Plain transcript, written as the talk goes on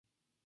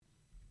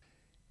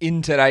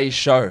In today's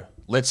show,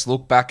 let's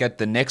look back at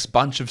the next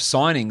bunch of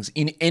signings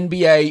in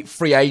NBA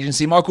free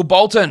agency. Michael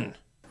Bolton.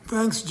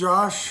 Thanks,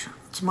 Josh.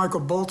 It's Michael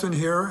Bolton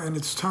here, and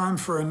it's time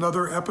for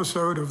another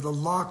episode of the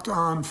Locked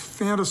On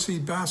Fantasy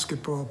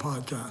Basketball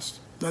Podcast.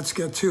 Let's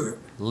get to it.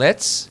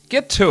 Let's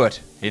get to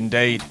it,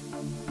 indeed.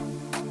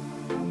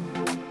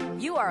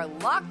 You are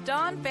Locked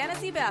On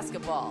Fantasy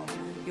Basketball,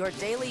 your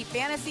daily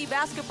fantasy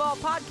basketball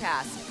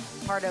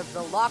podcast, part of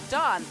the Locked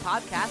On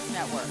Podcast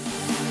Network.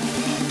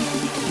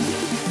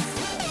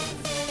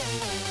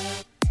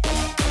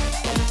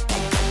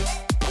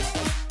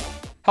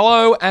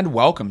 Hello and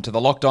welcome to the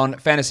Locked On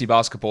Fantasy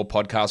Basketball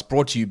Podcast,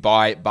 brought to you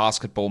by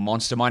Basketball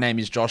Monster. My name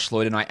is Josh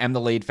Lloyd and I am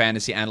the lead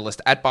fantasy analyst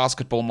at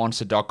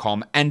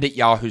basketballmonster.com and at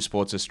Yahoo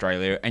Sports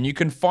Australia. And you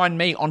can find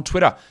me on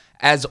Twitter,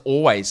 as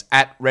always,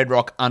 at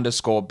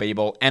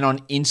redrock_bball and on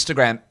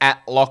Instagram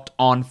at Locked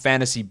On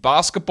Fantasy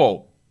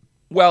Basketball.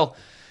 Well,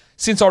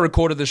 since I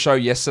recorded the show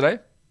yesterday,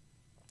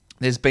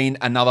 there's been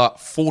another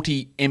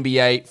 40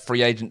 NBA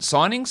free agent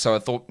signings, so I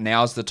thought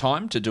now's the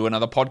time to do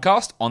another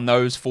podcast on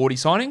those 40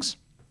 signings.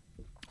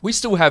 We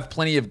still have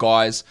plenty of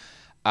guys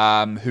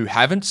who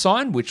haven't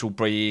signed, which will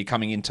be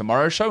coming in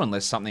tomorrow's show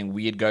unless something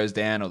weird goes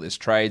down or there's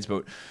trades,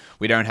 but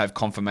we don't have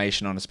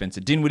confirmation on a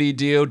Spencer Dinwiddie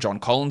deal. John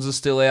Collins is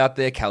still out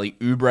there. Kelly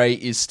Oubre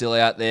is still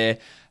out there.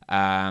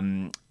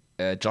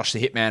 Josh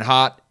the Hitman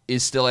Hart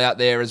is still out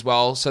there as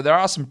well. So there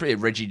are some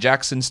Reggie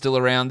Jackson still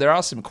around. There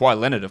are some, Kawhi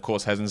Leonard, of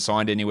course, hasn't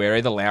signed anywhere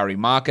either. Lauri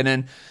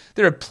Markkanen.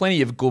 There are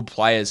plenty of good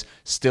players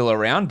still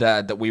around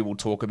that we will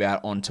talk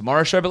about on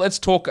tomorrow's show. But let's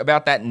talk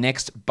about that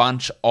next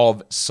bunch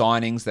of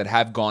signings that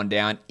have gone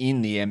down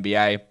in the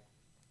NBA.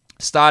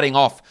 Starting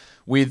off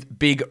with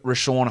big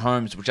Richaun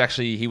Holmes, which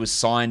actually he was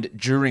signed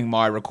during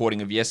my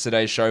recording of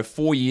yesterday's show.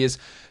 4 years,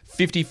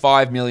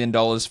 $55 million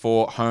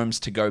for Holmes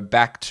to go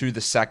back to the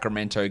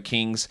Sacramento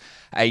Kings.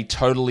 A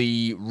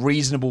totally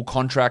reasonable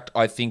contract,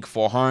 I think,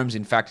 for Holmes.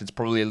 In fact, it's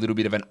probably a little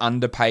bit of an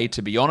underpay,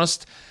 to be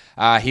honest.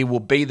 He will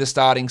be the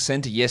starting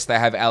center. Yes, they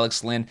have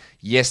Alex Len.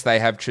 Yes, they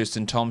have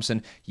Tristan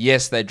Thompson.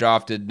 Yes, they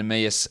drafted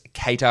Neemias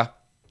Queta.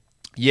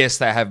 Yes,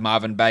 they have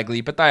Marvin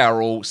Bagley, but they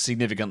are all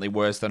significantly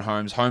worse than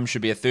Holmes. Holmes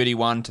should be a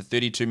 31 to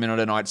 32 minute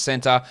a night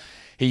center.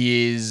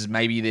 He is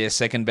maybe their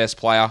second best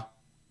player,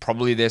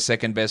 probably their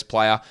second best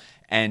player,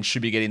 and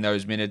should be getting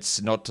those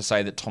minutes. Not to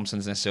say that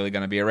Thompson's necessarily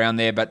going to be around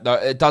there, but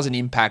it doesn't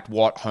impact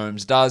what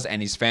Holmes does,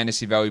 and his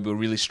fantasy value will be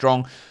really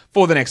strong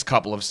for the next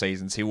couple of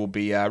seasons. He will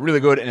be really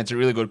good, and it's a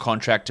really good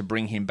contract to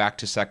bring him back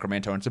to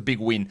Sacramento, and it's a big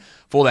win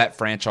for that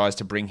franchise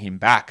to bring him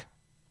back.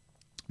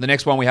 The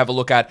next one we have a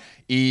look at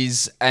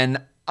is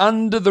an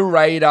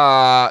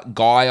under-the-radar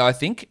guy, I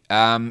think,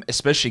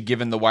 especially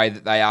given the way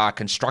that they are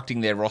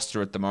constructing their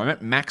roster at the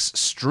moment. Max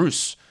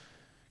Strus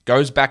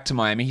goes back to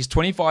Miami. He's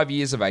 25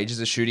 years of age as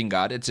a shooting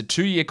guard. It's a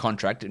 2-year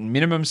contract and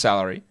minimum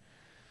salary.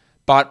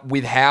 But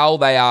with how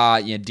they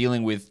are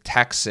dealing with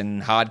tax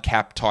and hard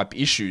cap type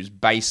issues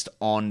based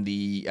on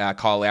the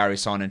Kyle Lowry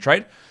sign and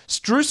trade,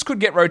 Strus could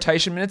get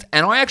rotation minutes,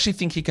 and I actually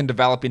think he can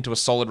develop into a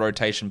solid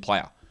rotation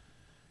player.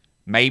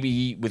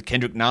 Maybe with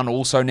Kendrick Nunn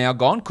also now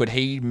gone, could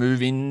he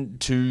move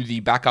into the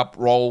backup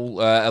role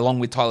along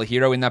with Tyler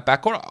Hero in that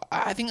backcourt?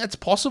 I think that's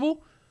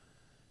possible.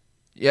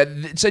 Yeah,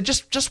 so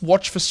just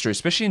watch for Strus,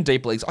 especially in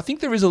deep leagues. I think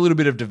there is a little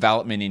bit of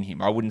development in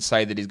him. I wouldn't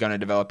say that he's going to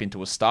develop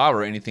into a star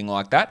or anything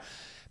like that,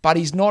 but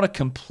he's not a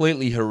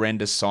completely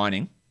horrendous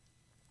signing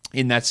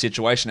in that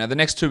situation. Now, the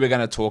next two we're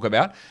going to talk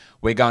about,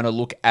 we're going to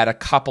look at a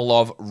couple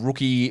of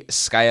rookie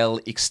scale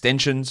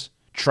extensions.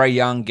 Trae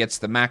Young gets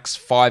the max,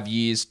 5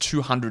 years,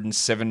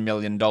 $207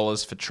 million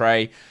for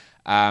Trae.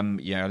 I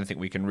don't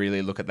think we can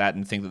really look at that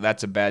and think that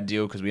that's a bad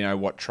deal because we know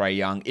what Trae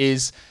Young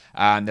is.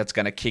 That's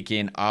going to kick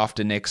in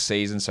after next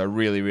season. So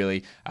really,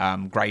 really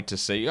great to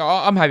see.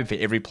 I'm happy for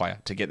every player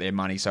to get their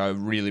money. So I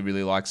really,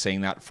 really like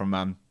seeing that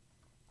from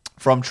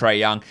Trae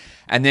Young.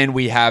 And then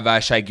we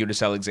have Shai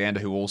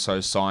Gilgeous-Alexander, who also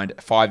signed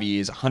 5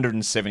 years,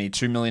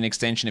 $172 million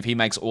extension. If he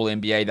makes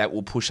All-NBA, that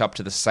will push up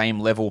to the same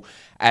level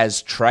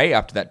as Trae,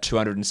 up to that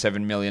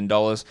 $207 million.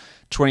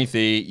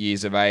 23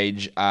 years of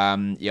age.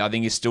 I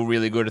think he's still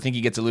really good. I think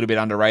he gets a little bit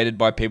underrated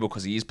by people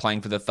because he is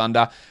playing for the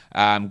Thunder.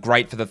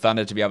 Great for the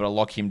Thunder to be able to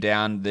lock him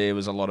down. There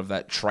was a lot of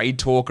that trade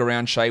talk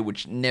around Shai,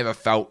 which never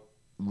felt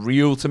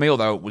real to me,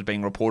 although it was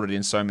being reported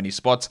in so many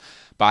spots.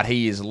 But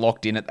he is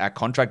locked in at that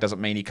contract. Doesn't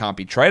mean he can't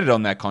be traded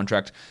on that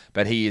contract,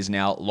 but he is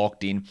now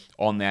locked in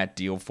on that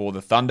deal for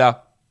the Thunder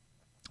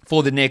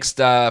for the next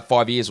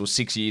 5 years or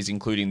 6 years,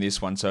 including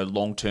this one. So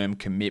long-term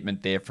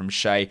commitment there from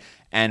Shai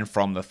and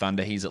from the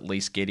Thunder. He's at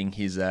least getting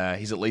his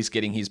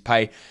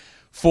pay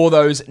for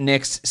those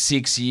next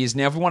 6 years.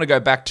 Now, if we want to go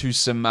back to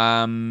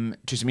some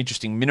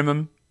interesting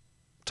minimum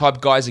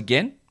type guys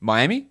again,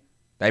 Miami.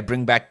 They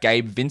bring back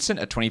Gabe Vincent,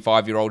 a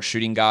 25-year-old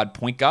shooting guard,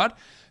 point guard,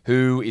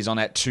 who is on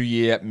that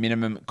 2-year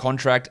minimum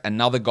contract.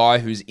 Another guy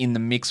who's in the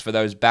mix for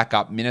those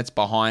backup minutes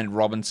behind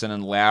Robinson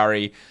and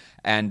Lowry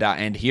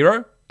and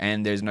Hero.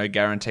 And there's no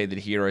guarantee that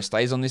Hero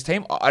stays on this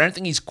team. I don't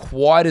think he's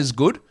quite as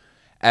good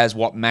as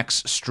what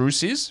Max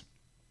Strus is.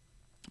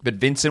 But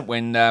Vincent,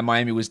 when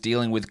Miami was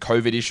dealing with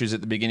COVID issues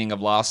at the beginning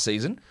of last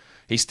season,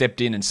 he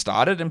stepped in and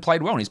started and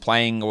played well. And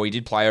he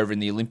did play over in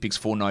the Olympics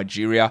for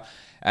Nigeria,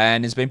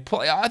 and has been.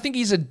 I think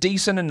he's a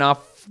decent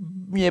enough,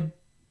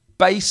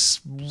 base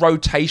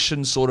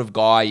rotation sort of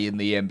guy in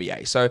the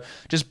NBA. So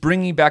just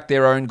bringing back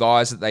their own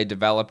guys that they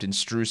developed in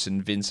Strus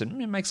and Vincent,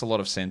 it makes a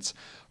lot of sense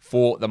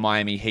for the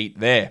Miami Heat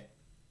there.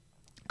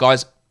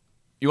 Guys,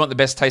 you want the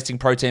best tasting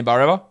protein bar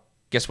ever?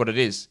 Guess what it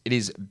is? It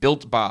is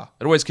Built Bar.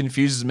 It always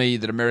confuses me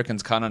that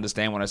Americans can't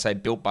understand when I say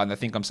Built Bar, and they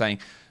think I'm saying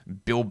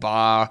Built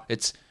Bar.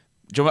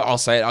 I'll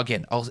say it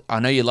again. I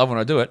know you love when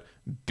I do it.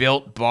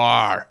 Built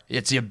Bar.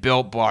 It's your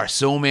Built Bar.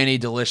 So many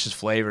delicious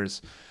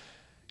flavors.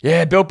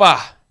 Yeah, Built Bar.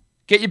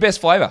 Get your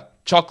best flavor.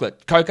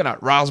 Chocolate,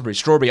 coconut, raspberry,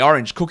 strawberry,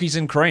 orange, cookies,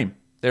 and cream.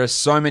 There are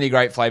so many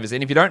great flavors.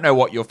 And if you don't know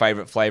what your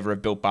favorite flavor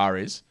of Built Bar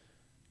is,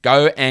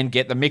 go and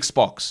get the mix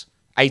box.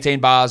 18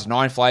 bars,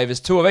 9 flavors,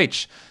 2 of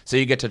each. So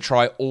you get to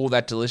try all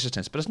that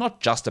deliciousness. But it's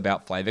not just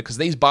about flavor, because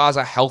these bars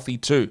are healthy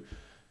too.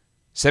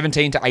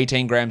 17 to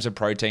 18 grams of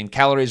protein,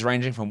 calories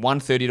ranging from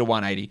 130 to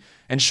 180,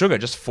 and sugar,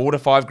 just 4 to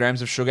 5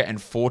 grams of sugar and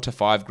 4 to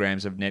 5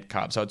 grams of net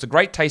carbs. So it's a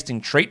great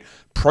tasting treat,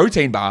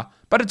 protein bar,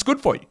 but it's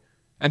good for you.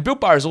 And Built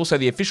Bar is also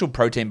the official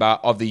protein bar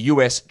of the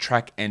US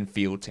track and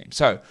field team.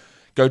 So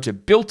go to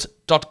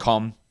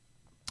built.com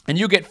and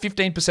you'll get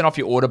 15% off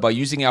your order by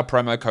using our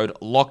promo code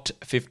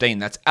LOCKED15.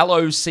 That's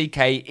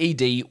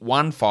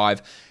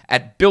LOCKED15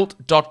 at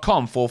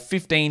built.com for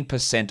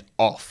 15%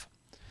 off.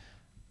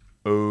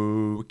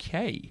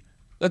 Okay.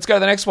 Let's go to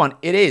the next one.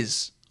 It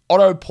is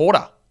Otto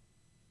Porter.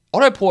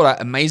 Otto Porter,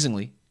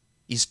 amazingly,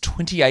 is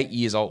 28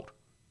 years old.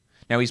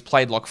 Now, he's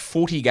played like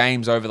 40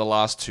 games over the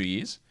last 2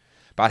 years,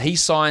 but he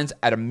signs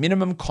at a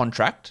minimum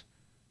contract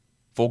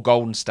for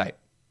Golden State.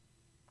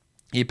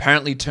 He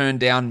apparently turned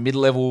down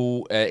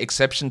mid-level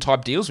exception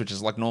type deals, which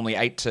is like normally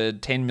 $8 to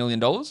 $10 million,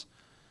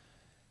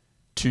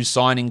 to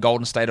sign in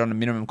Golden State on a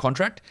minimum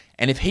contract.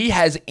 And if he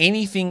has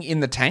anything in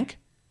the tank,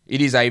 it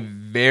is a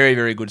very,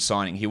 very good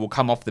signing. He will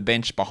come off the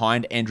bench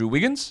behind Andrew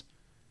Wiggins,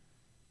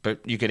 but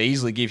you could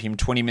easily give him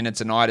 20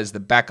 minutes a night as the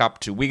backup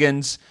to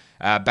Wiggins,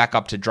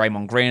 backup to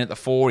Draymond Green at the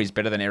 4. He's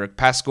better than Eric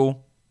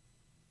Pascal.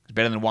 He's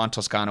better than Juan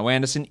Toscano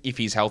Anderson if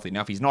he's healthy.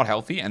 Now, if he's not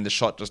healthy and the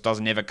shot just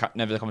never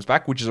comes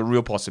back, which is a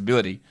real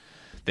possibility,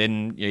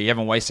 then you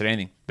haven't wasted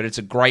anything. But it's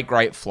a great,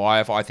 great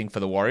flyer, I think, for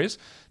the Warriors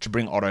to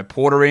bring Otto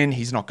Porter in.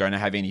 He's not going to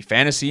have any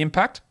fantasy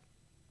impact,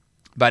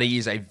 but he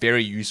is a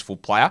very useful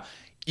player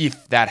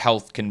if that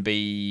health can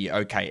be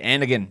okay.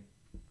 And again,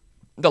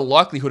 the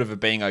likelihood of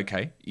it being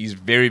okay is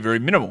very, very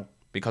minimal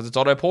because it's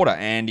Otto Porter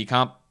and he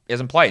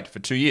hasn't played for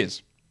 2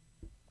 years,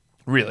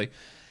 really,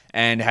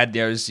 and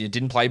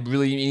didn't play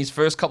really in his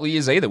first couple of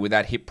years either with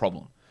that hip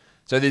problem.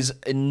 So there's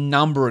a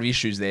number of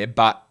issues there,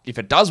 but if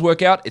it does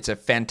work out, it's a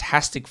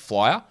fantastic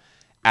flyer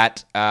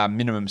at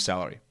minimum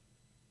salary.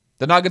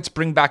 The Nuggets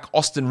bring back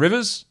Austin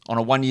Rivers on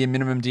a 1-year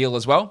minimum deal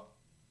as well.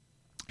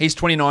 He's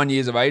 29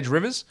 years of age,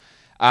 Rivers.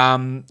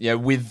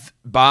 With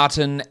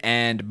Barton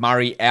and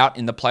Murray out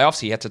in the playoffs,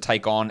 he had to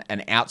take on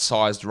an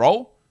outsized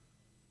role.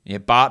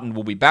 Barton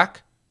will be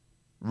back.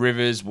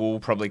 Rivers will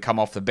probably come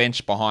off the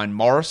bench behind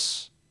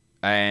Morris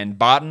and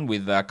Barton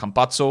with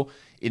Campazzo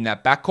in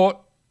that backcourt,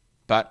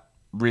 but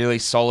really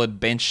solid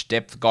bench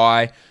depth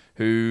guy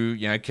who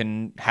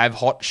can have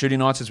hot shooting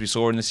nights, as we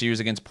saw in the series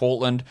against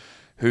Portland,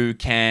 who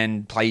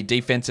can play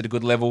defense at a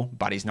good level,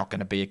 but he's not going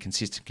to be a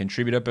consistent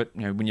contributor. But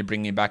when you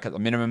bring him back at the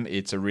minimum,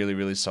 it's a really,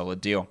 really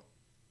solid deal.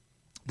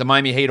 The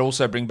Miami Heat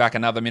also bring back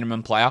another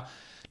minimum player,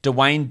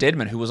 Dwayne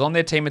Dedmon, who was on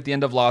their team at the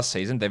end of last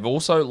season. They've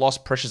also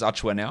lost Precious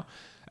Achiuwa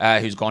now,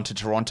 who's gone to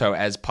Toronto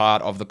as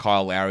part of the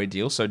Kyle Lowry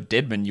deal. So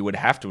Dedmon, you would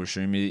have to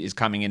assume, is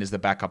coming in as the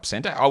backup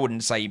center. I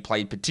wouldn't say he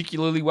played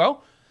particularly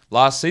well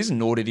last season,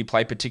 nor did he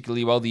play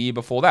particularly well the year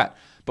before that.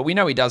 But we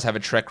know he does have a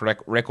track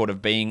record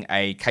of being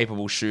a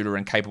capable shooter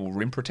and capable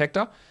rim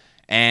protector.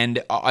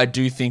 And I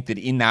do think that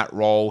in that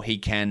role, he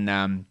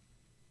can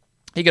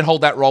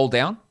hold that role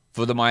down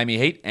for the Miami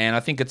Heat. And I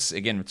think it's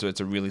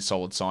a really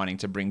solid signing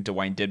to bring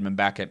Dwayne Dedmon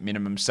back at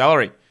minimum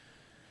salary.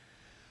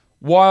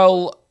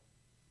 While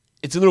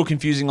it's a little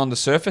confusing on the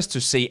surface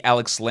to see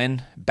Alex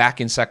Len back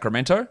in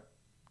Sacramento,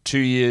 2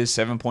 years,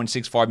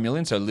 $7.65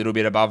 million, so a little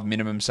bit above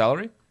minimum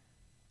salary.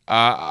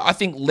 I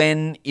think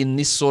Len in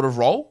this sort of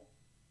role,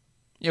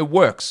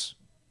 works.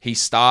 He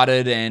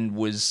started and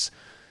was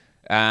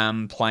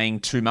playing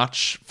too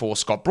much for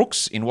Scott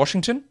Brooks in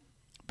Washington,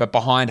 but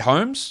behind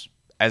Holmes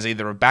as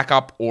either a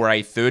backup or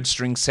a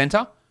third-string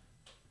center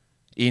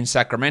in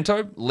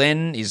Sacramento.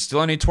 Len is still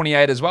only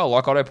 28 as well,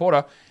 like Otto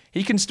Porter.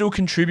 He can still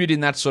contribute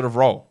in that sort of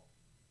role.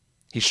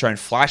 He's shown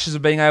flashes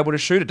of being able to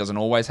shoot. It doesn't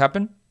always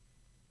happen.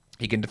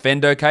 He can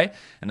defend okay,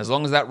 and as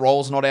long as that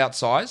role's not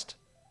outsized,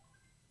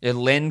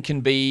 Len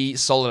can be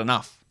solid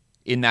enough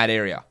in that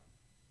area.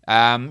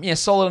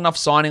 Solid enough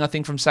signing, I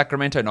think, from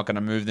Sacramento. Not going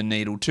to move the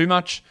needle too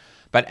much,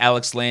 but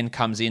Alex Len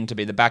comes in to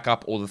be the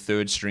backup or the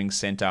third-string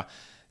center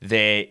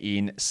there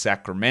in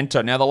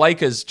Sacramento. Now, the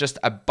Lakers, just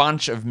a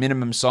bunch of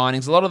minimum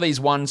signings. A lot of these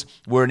ones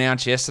were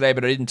announced yesterday,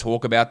 but I didn't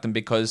talk about them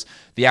because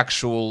the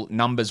actual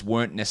numbers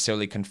weren't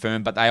necessarily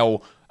confirmed, but they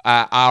all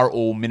are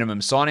all minimum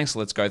signings. So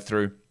let's go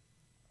through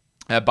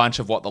a bunch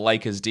of what the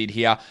Lakers did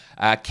here.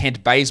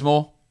 Kent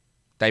Bazemore,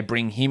 they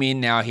bring him in.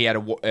 Now he had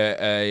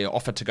a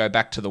offer to go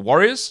back to the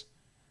Warriors.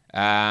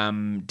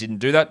 Didn't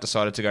do that.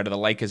 Decided to go to the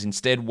Lakers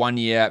instead. 1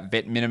 year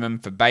vet minimum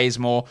for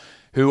Bazemore,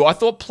 who I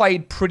thought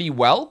played pretty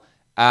well.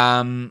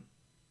 I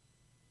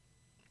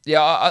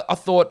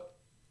thought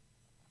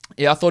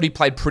he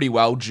played pretty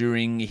well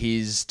during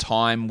his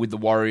time with the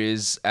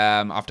Warriors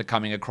after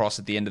coming across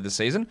at the end of the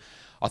season.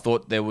 I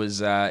thought it was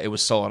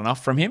solid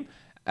enough from him.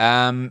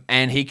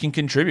 And he can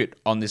contribute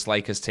on this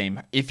Lakers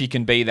team. If he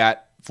can be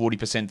that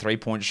 40%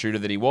 three-point shooter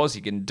that he was,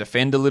 he can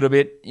defend a little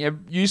bit.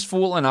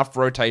 Useful enough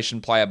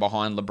rotation player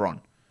behind LeBron.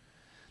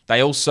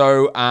 They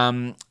also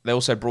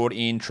brought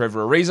in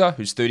Trevor Ariza,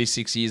 who's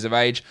 36 years of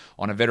age,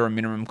 on a veteran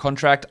minimum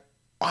contract.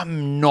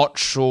 I'm not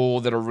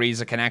sure that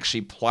Ariza can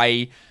actually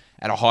play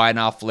at a high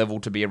enough level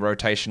to be a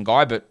rotation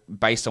guy, but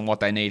based on what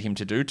they need him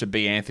to do to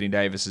be Anthony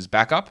Davis's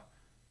backup,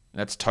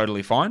 that's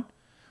totally fine.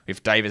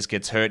 If Davis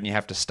gets hurt and you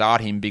have to start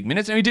him big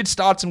minutes, and he did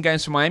start some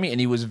games for Miami, and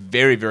he was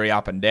very, very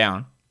up and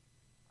down.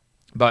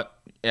 But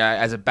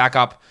as a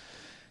backup,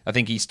 I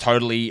think he's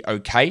totally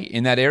okay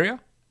in that area.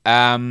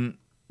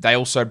 They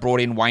also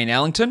brought in Wayne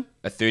Ellington,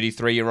 a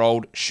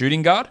 33-year-old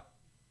shooting guard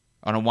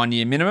on a 1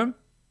 year minimum.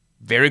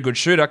 Very good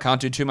shooter, can't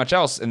do too much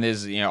else. And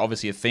there's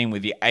obviously a theme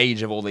with the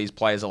age of all these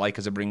players the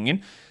Lakers are bringing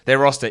in. Their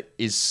roster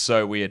is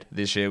so weird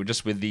this year,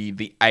 just with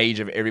the age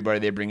of everybody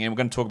they're bringing in. We're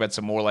going to talk about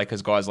some more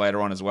Lakers guys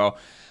later on as well.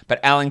 But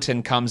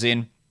Ellington comes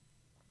in,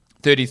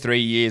 33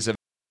 years of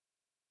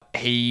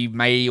he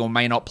may or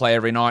may not play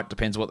every night.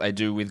 Depends what they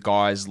do with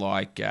guys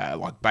like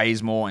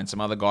Bazemore and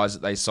some other guys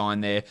that they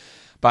sign there.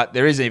 But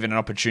there is even an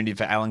opportunity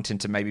for Ellington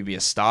to maybe be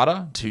a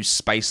starter to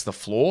space the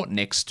floor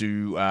next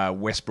to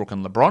Westbrook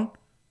and LeBron.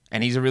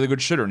 And he's a really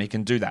good shooter, and he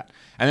can do that.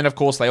 And then, of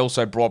course, they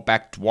also brought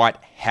back Dwight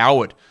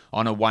Howard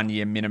on a 1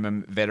 year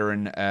minimum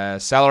veteran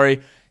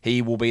salary.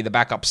 He will be the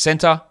backup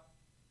center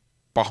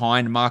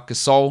behind Marc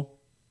Gasol.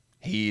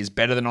 He is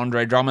better than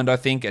Andre Drummond, I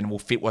think, and will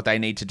fit what they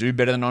need to do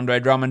better than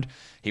Andre Drummond.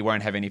 He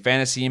won't have any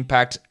fantasy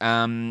impact.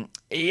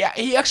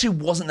 He actually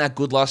wasn't that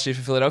good last year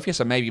for Philadelphia,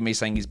 so maybe me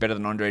saying he's better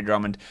than Andre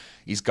Drummond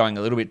is going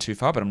a little bit too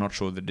far, but I'm not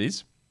sure that it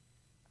is.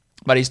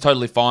 But he's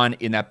totally fine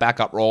in that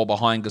backup role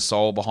behind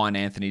Gasol, behind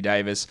Anthony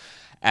Davis,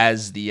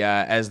 as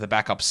the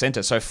backup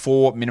center. So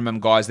 4 minimum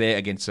guys there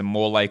against some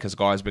more Lakers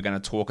guys we're going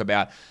to talk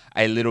about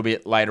a little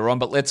bit later on.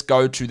 But let's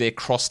go to their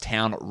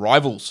crosstown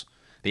rivals,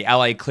 the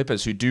LA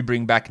Clippers, who do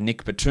bring back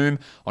Nick Batum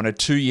on a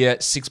 2 year,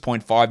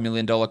 $6.5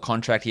 million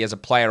contract. He has a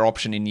player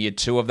option in year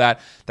 2 of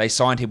that. They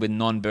signed him with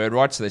non-bird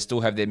rights, so they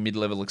still have their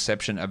mid-level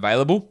exception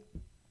available.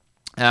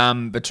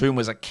 Batum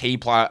was a key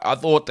player. I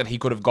thought that he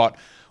could have got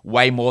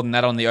way more than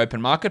that on the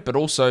open market, but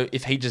also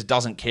if he just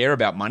doesn't care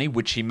about money,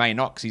 which he may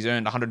not because he's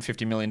earned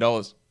 $150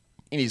 million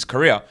in his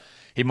career,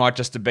 he might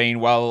just have been,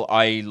 well,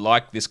 I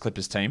like this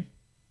Clippers team.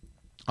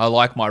 I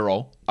like my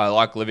role. I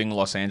like living in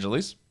Los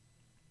Angeles.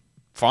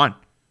 Fine.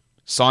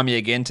 Sign me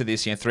again to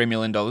this $3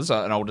 million,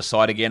 and I'll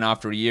decide again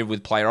after a year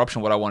with player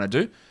option what I want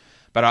to do.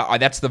 But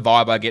that's the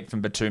vibe I get from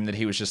Batum, that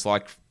he was just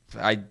like,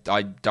 I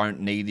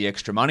don't need the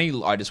extra money.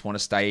 I just want to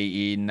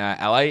stay in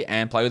LA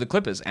and play with the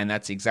Clippers, and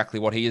that's exactly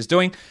what he is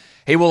doing.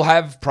 He will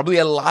have probably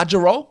a larger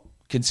role,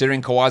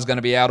 considering Kawhi's going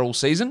to be out all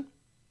season.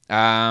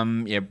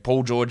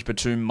 Paul George,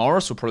 Batum,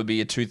 Morris will probably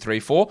be a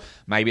 2-3-4.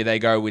 Maybe they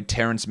go with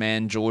Terrence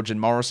Mann, George,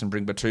 and Morris and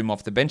bring Batum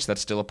off the bench.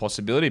 That's still a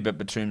possibility, but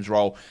Batum's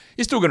role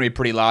is still going to be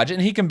pretty large,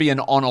 and he can be an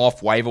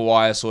on-off waiver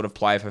wire sort of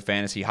player for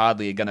fantasy.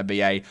 Hardly going to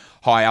be a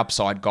high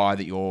upside guy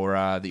that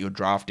you're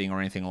drafting or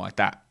anything like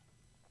that.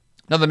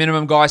 Another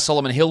minimum guy,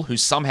 Solomon Hill,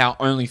 who's somehow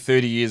only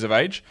 30 years of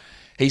age.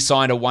 He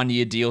signed a 1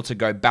 year deal to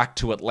go back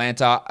to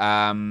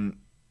Atlanta.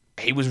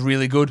 He was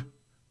really good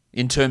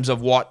in terms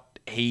of what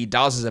he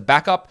does as a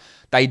backup.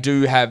 They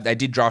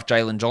did draft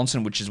Jalen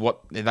Johnson, which is what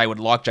they would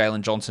like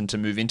Jalen Johnson to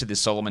move into this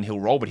Solomon Hill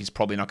role, but he's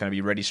probably not going to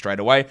be ready straight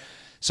away.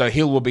 So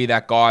Hill will be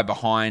that guy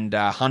behind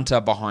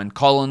Hunter, behind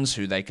Collins,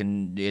 who they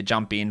can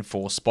jump in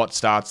for spot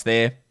starts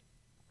there.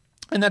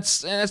 And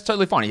that's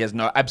totally fine. He has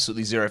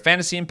absolutely zero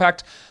fantasy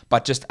impact,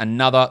 but just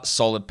another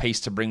solid piece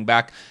to bring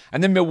back.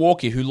 And then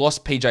Milwaukee, who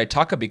lost PJ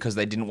Tucker because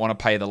they didn't want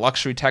to pay the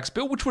luxury tax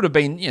bill, which would have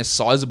been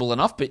sizable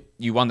enough, but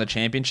you won the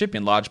championship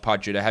in large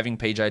part due to having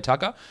PJ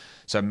Tucker.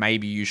 So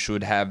maybe you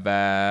should have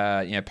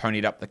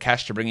ponied up the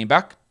cash to bring him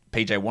back.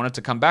 PJ wanted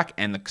to come back,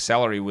 and the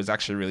salary was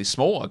actually really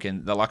small.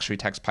 Again, the luxury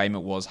tax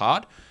payment was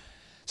hard.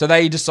 So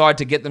they decide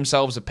to get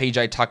themselves a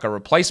PJ Tucker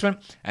replacement,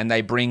 and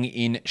they bring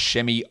in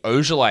Shemi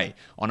Ojeleye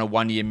on a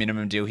 1 year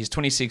minimum deal. He's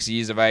 26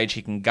 years of age.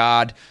 He can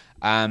guard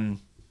Giannis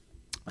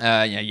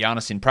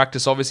in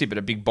practice, obviously, but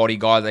a big body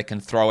guy they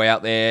can throw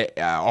out there.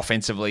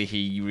 Offensively,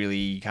 he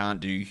really can't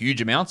do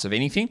huge amounts of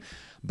anything.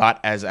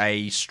 But as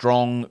a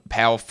strong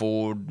power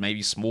forward,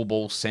 maybe small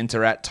ball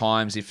center at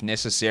times if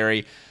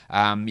necessary,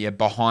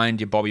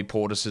 behind your Bobby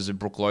Portis's and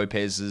Brook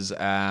Lopez's,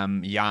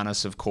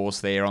 Giannis, of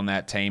course, there on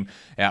that team,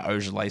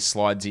 Ojeleye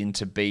slides in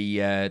to be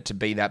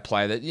that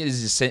player that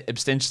is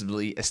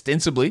ostensibly a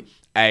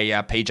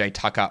PJ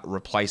Tucker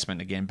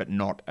replacement again, but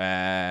not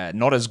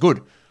as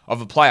good of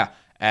a player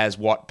as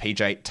what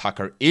PJ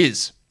Tucker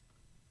is.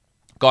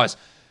 Guys,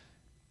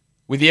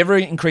 with the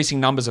ever-increasing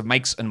numbers of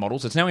makes and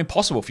models, it's now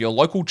impossible for your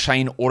local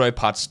chain auto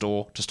parts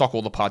store to stock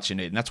all the parts you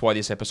need. And that's why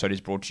this episode is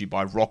brought to you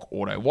by Rock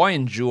Auto. Why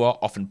endure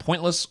often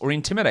pointless or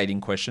intimidating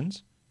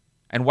questions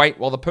and wait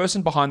while the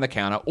person behind the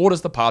counter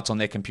orders the parts on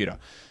their computer,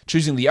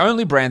 choosing the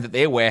only brand that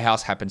their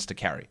warehouse happens to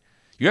carry?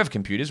 You have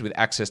computers with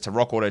access to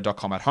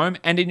rockauto.com at home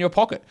and in your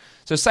pocket.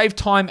 So save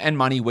time and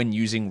money when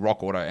using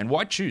Rock Auto. And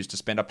why choose to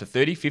spend up to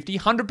 30, 50,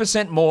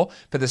 100% more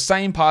for the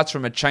same parts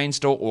from a chain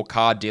store or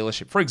car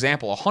dealership? For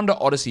example, a Honda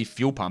Odyssey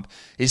fuel pump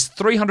is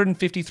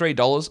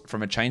 $353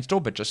 from a chain store,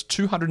 but just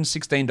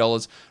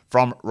 $216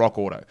 from Rock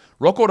Auto.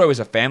 Rock Auto is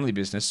a family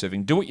business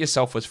serving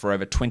do-it-yourselfers for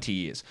over 20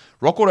 years.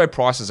 Rock Auto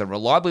prices are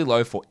reliably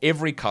low for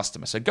every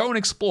customer. So go and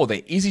explore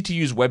their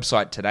easy-to-use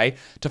website today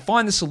to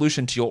find the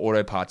solution to your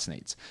auto parts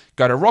needs.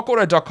 Go to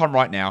rockauto.com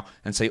right now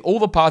and see all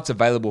the parts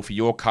available for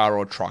your car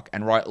or truck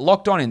and write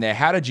Locked On in their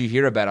How Did You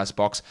Hear About Us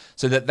box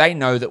so that they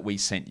know that we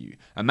sent you.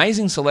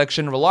 Amazing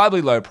selection,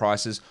 reliably low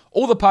prices,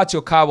 all the parts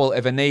your car will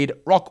ever need,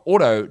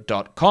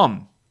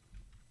 rockauto.com.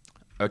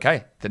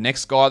 Okay, the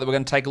next guy that we're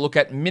going to take a look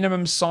at,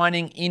 minimum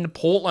signing in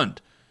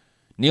Portland.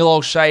 Neil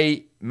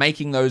Olshey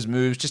making those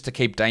moves just to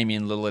keep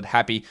Damian Lillard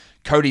happy.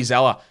 Cody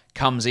Zeller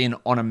comes in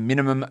on a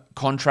minimum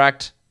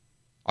contract.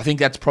 I think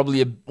that's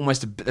probably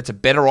that's a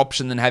better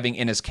option than having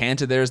Enes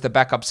Kanter there as the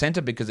backup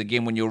center because,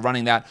 again, when you're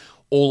running that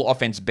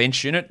all-offense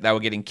bench unit, they were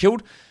getting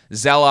killed.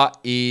 Zeller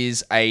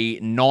is a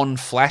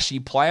non-flashy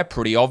player,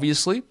 pretty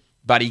obviously,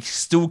 but he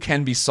still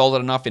can be solid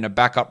enough in a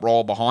backup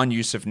role behind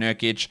Jusuf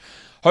Nurkic.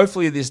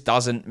 Hopefully this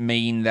doesn't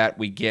mean that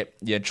we get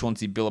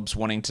Chauncey Billups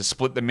wanting to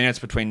split the minutes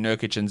between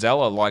Nurkic and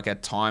Zeller, like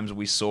at times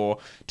we saw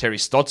Terry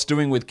Stotts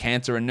doing with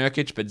Kanter and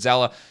Nurkic, but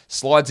Zeller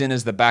slides in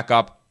as the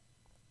backup.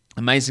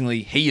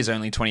 Amazingly, he is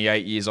only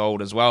 28 years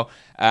old as well.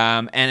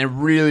 And a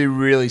really,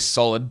 really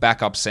solid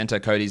backup center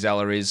Cody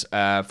Zeller is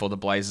for the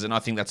Blazers. And I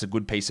think that's a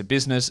good piece of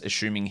business,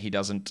 assuming he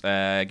doesn't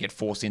get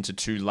forced into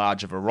too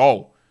large of a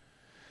role.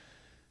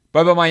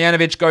 Boban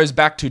Marjanovic goes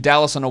back to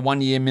Dallas on a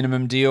one-year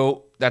minimum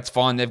deal. That's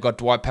fine. They've got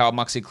Dwight Powell,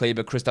 Maxi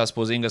Kleber, Kristaps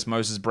Porzingis,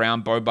 Moses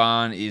Brown.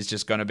 Boban is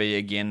just going to be,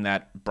 again,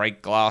 that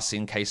break glass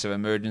in case of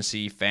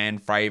emergency, fan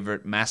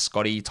favorite,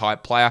 mascotty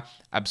type player.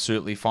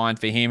 Absolutely fine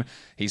for him.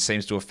 He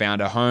seems to have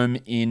found a home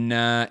in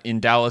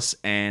Dallas,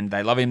 and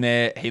they love him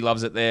there. He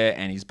loves it there,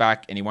 and he's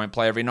back, and he won't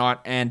play every night.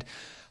 And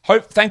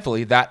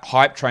thankfully, that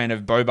hype train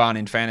of Boban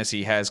in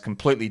fantasy has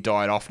completely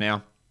died off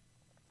now,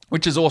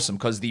 which is awesome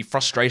because the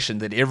frustration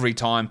that every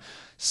time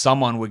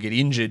someone would get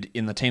injured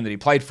in the team that he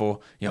played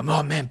for,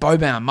 oh man,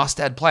 Boban,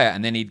 must-add player,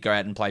 and then he'd go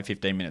out and play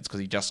 15 minutes because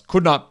he just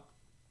could not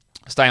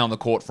stay on the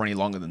court for any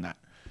longer than that,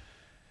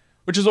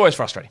 which is always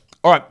frustrating.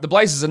 All right, the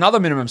Blazers, another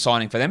minimum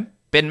signing for them.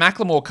 Ben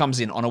McLemore comes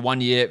in on a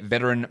one-year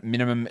veteran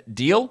minimum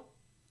deal.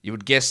 You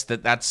would guess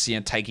that that's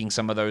taking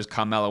some of those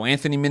Carmelo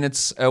Anthony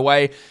minutes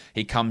away.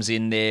 He comes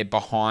in there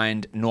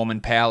behind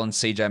Norman Powell and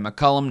CJ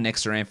McCollum,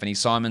 next to Anthony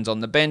Simons on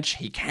the bench.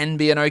 He can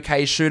be an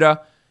okay shooter.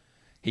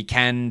 He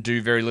can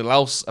do very little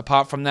else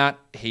apart from that.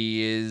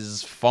 He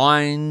is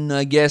fine,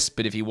 I guess,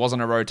 but if he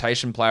wasn't a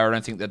rotation player, I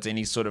don't think that's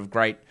any sort of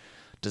great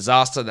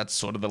disaster. That's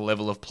sort of the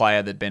level of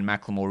player that Ben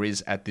McLemore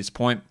is at this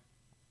point.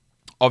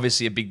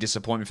 Obviously, a big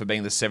disappointment for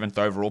being the 7th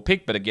overall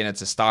pick, but again,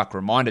 it's a stark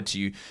reminder to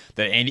you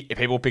that any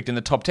people picked in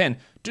the top 10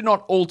 do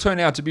not all turn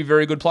out to be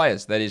very good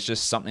players. That is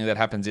just something that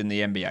happens in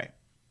the NBA.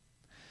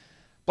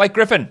 Blake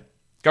Griffin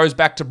goes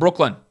back to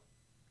Brooklyn.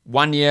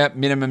 1 year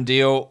minimum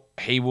deal.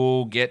 He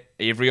will get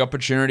every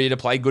opportunity to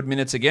play good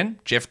minutes again.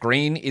 Jeff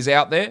Green is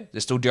out there.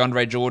 There's still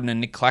DeAndre Jordan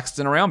and Nick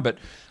Claxton around, but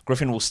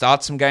Griffin will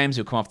start some games.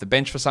 He'll come off the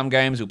bench for some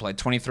games. He'll play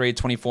 23,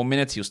 24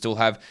 minutes. He'll still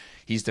have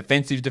his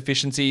defensive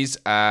deficiencies.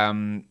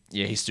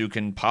 He still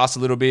can pass a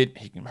little bit.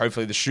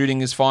 Hopefully the shooting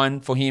is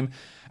fine for him.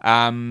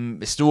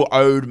 Still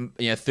owed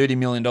 $30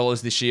 million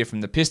this year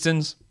from the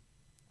Pistons.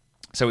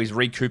 So he's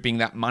recouping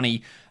that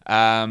money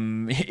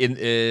from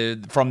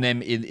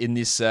them in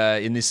this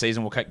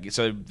season.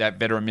 So that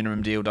veteran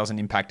minimum deal doesn't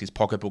impact his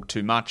pocketbook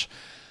too much.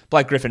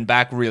 Blake Griffin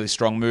back, really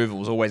strong move. It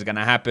was always going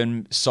to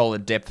happen.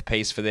 Solid depth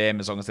piece for them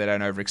as long as they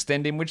don't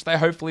overextend him, which they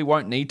hopefully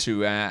won't need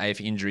to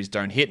if injuries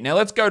don't hit. Now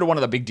let's go to one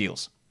of the big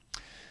deals.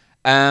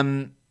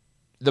 The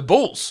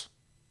Bulls,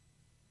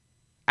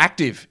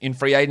 active in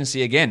free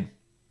agency again.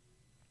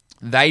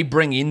 They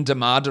bring in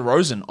DeMar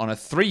DeRozan on a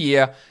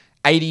 3-year,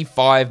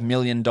 $85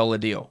 million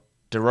deal.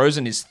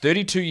 DeRozan is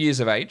 32 years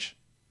of age.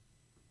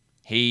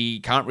 He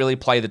can't really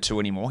play the 2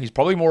 anymore. He's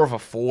probably more of a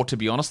 4, to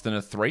be honest, than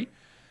a 3.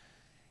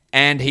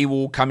 And he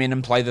will come in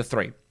and play the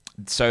 3.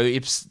 So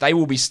they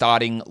will be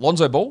starting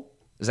Lonzo Ball,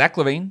 Zach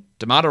LaVine,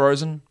 DeMar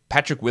DeRozan,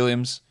 Patrick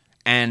Williams,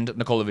 and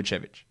Nikola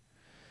Vucevic.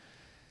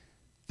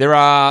 There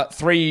are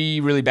 3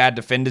 really bad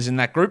defenders in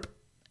that group.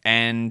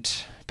 And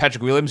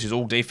Patrick Williams, who's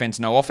all defense,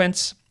 no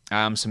offense.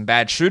 Some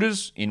bad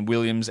shooters in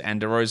Williams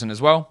and DeRozan as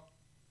well.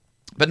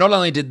 But not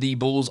only did the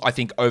Bulls, I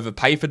think,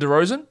 overpay for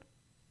DeRozan.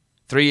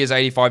 3 years,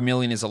 $85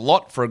 million is a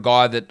lot for a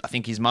guy that I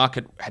think his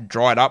market had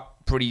dried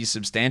up pretty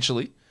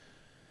substantially.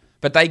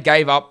 But they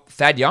gave up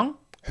Thad Young,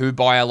 who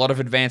by a lot of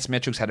advanced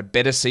metrics had a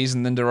better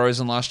season than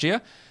DeRozan last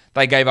year.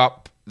 They gave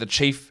up the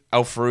chief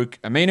Al-Farouq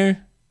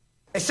Aminu.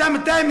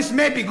 Sometimes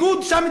may be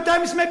good,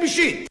 sometimes may be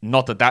shit.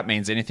 Not that that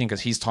means anything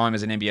because his time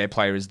as an NBA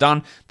player is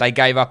done. They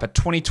gave up a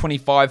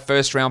 2025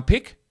 first round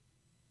pick.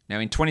 Now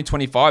in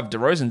 2025,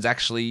 DeRozan's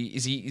actually,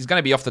 he's going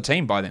to be off the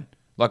team by then.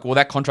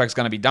 That contract's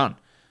going to be done.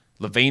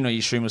 Levine, I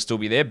assume, will still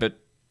be there, but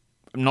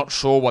I'm not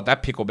sure what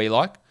that pick will be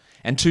like.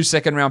 And 2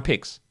 second round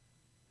picks.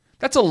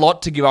 That's a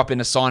lot to give up in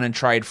a sign and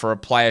trade for a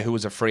player who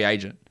was a free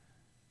agent,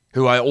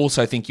 who I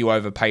also think you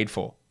overpaid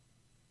for.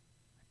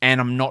 And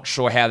I'm not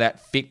sure how that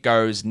fit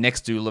goes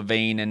next to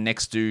Levine and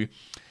next to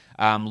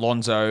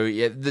Lonzo.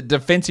 Yeah, the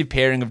defensive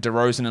pairing of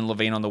DeRozan and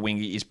Levine on the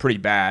wing is pretty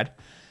bad.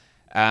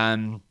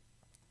 And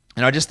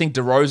I just think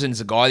DeRozan's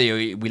a guy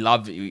that we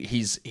love.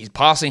 His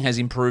passing has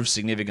improved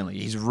significantly.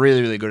 He's really,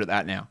 really good at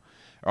that now.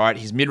 All right,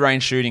 his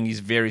mid-range shooting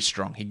is very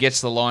strong. He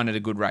gets to the line at a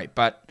good rate.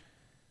 But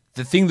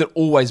the thing that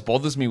always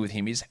bothers me with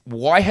him is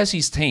why has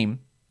his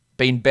team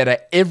been better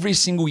every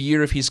single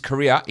year of his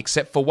career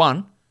except for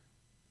one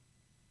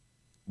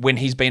when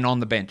he's been on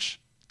the bench?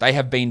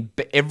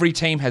 Every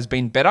team has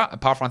been better,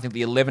 apart from I think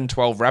the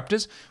 11-12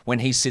 Raptors, when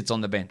he sits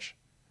on the bench.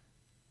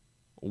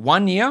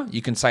 1 year,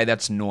 you can say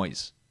that's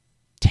noise.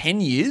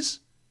 10 years,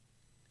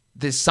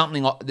 there's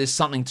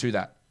something to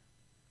that.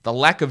 The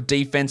lack of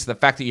defense, the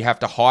fact that you have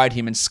to hide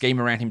him and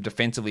scheme around him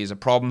defensively is a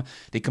problem.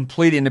 The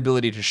complete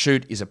inability to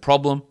shoot is a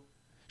problem.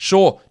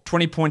 Sure,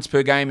 20 points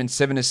per game and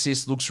 6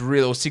 assists looks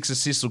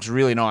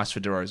really nice for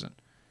DeRozan.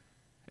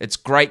 It's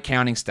great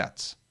counting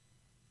stats.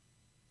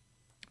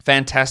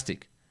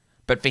 Fantastic.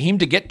 But for him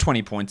to get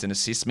 20 points and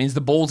assists means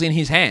the ball's in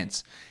his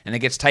hands, and it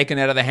gets taken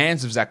out of the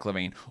hands of Zach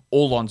LaVine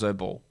or Lonzo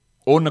Ball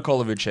or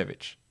Nikola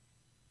Vucevic.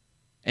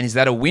 And is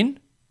that a win?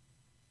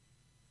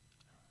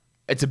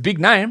 It's a big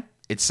name.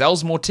 It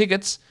sells more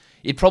tickets.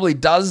 It probably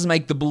does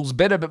make the Bulls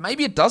better, but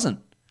maybe it doesn't.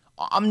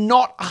 I'm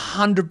not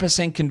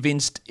 100%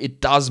 convinced it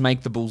does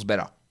make the Bulls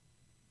better.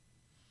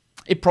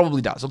 It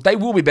probably does. Look, they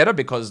will be better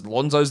because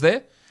Lonzo's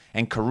there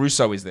and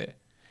Caruso is there.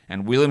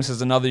 And Williams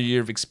has another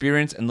year of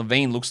experience, and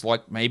Levine looks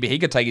like maybe he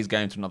could take his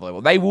game to another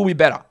level. They will be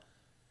better.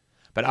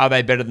 But are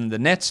they better than the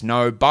Nets?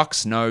 No.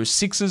 Bucks? No.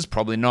 Sixers?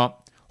 Probably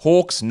not.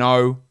 Hawks?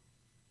 No.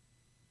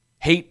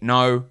 Heat?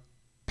 No.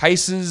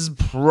 Pacers?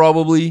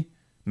 Probably.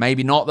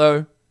 Maybe not,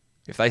 though,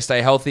 if they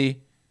stay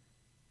healthy.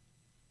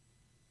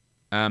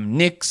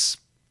 Knicks?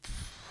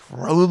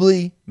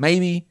 Probably.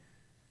 Maybe.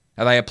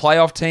 Are they a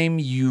playoff team?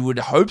 You would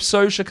hope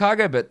so,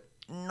 Chicago, but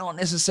not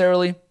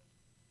necessarily.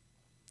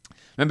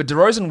 Remember,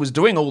 DeRozan was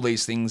doing all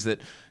these things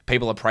that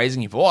people are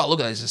praising him for. Oh, look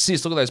at those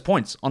assists, look at those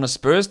points on a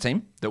Spurs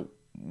team that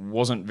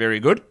wasn't very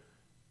good.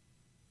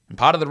 And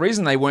part of the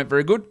reason they weren't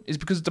very good is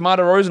because DeMar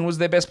DeRozan was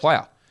their best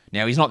player.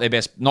 Now, he's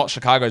not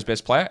Chicago's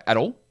best player at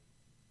all.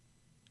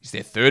 He's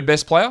their third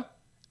best player,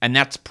 and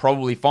that's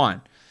probably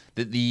fine.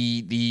 That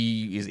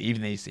is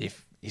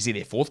he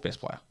their fourth best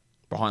player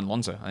behind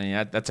Lonzo? I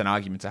mean, that's an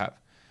argument to have.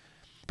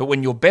 But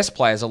when your best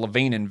players are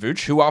Levine and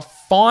Vooch, who are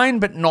fine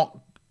but not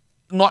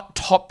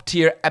top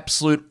tier,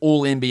 absolute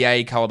all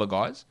NBA caliber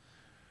guys,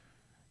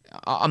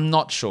 I'm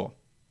not sure.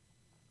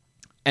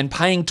 And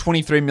paying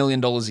 $23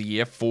 million a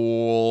year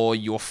for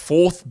your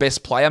fourth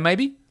best player,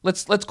 maybe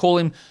let's call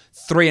him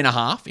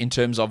 3.5 in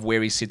terms of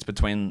where he sits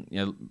between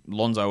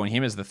Lonzo and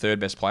him as the third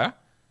best player.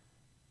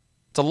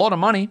 It's a lot of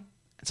money.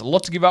 It's a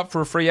lot to give up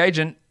for a free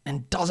agent.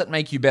 And does it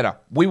make you better?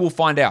 We will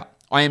find out.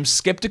 I am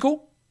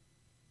skeptical.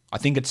 I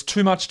think it's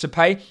too much to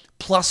pay,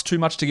 plus too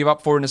much to give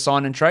up for in a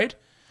sign and trade,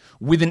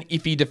 with an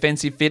iffy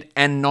defensive fit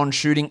and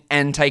non-shooting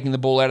and taking the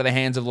ball out of the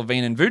hands of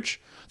Levine and Vooch.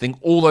 I think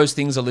all those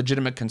things are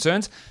legitimate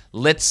concerns.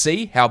 Let's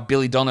see how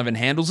Billy Donovan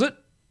handles it.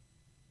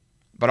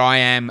 But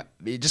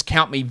just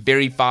count me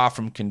very far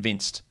from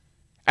convinced.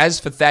 As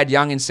for Thad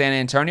Young in San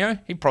Antonio,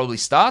 he probably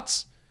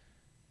starts.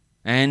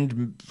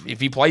 And if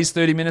he plays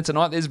 30 minutes a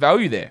night, there's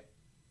value there.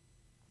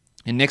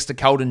 And next to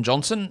Keldon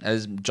Johnson,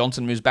 as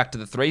Johnson moves back to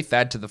the 3,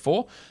 Thad to the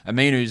 4.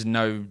 Aminu's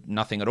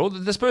nothing at all.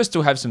 The Spurs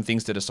still have some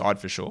things to decide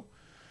for sure.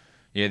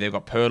 Yeah, they've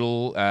got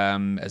Pirtle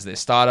as their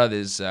starter.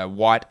 There's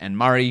White and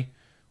Murray.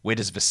 Where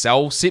does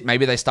Vassell sit?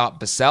 Maybe they start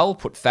Vassell,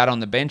 put Thad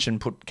on the bench,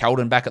 and put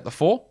Keldon back at the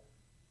 4.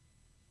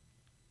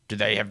 Do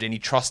they have any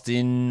trust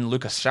in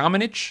Lukas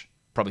Šamanić?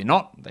 Probably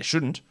not. They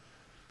shouldn't.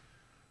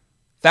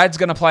 Thad's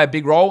going to play a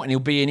big role, and he'll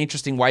be an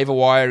interesting waiver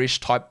wire-ish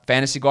type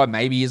fantasy guy.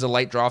 Maybe he's a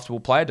late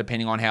draftable player,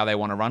 depending on how they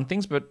want to run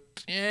things, but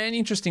an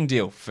interesting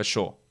deal for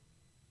sure.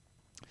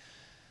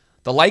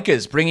 The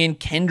Lakers bring in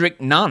Kendrick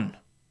Nunn.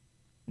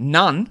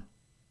 Nunn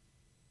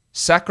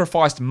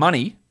sacrificed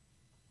money.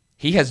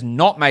 He has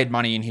not made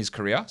money in his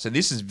career, so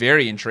this is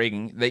very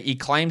intriguing. That he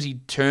claims he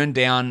turned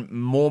down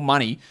more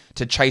money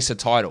to chase a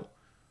title.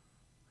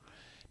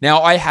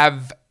 Now,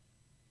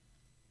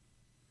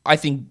 I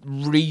think,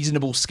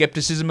 reasonable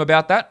skepticism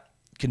about that,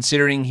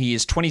 considering he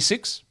is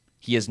 26.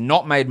 He has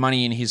not made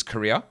money in his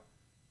career.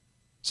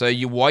 So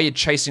why are you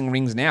chasing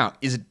rings now?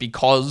 Is it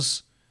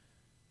because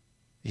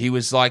he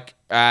was like,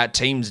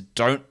 teams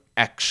don't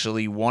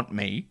actually want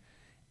me,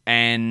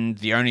 and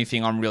the only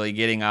thing I'm really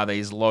getting are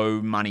these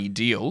low money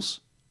deals?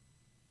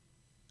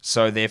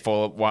 So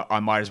therefore, I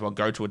might as well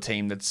go to a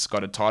team that's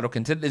got a title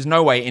contender. There's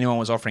no way anyone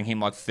was offering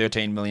him like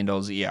 $13 million a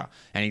year,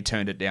 and he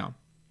turned it down.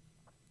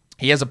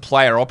 He has a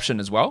player option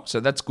as well, so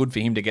that's good for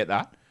him to get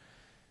that.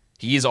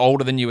 He is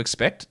older than you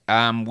expect.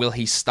 Will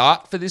he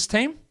start for this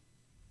team?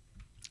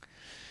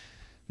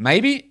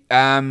 Maybe.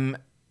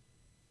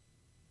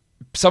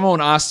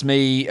 Someone asked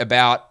me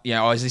about,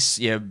 is this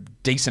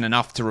decent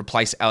enough to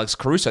replace Alex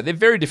Caruso? They're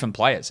very different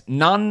players.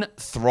 None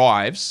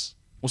thrives.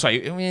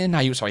 He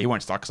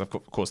won't start because, of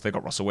course, they've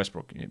got Russell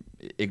Westbrook.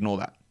 Ignore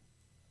that.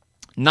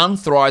 None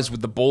thrives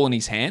with the ball in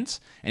his hands,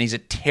 and he's a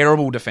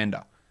terrible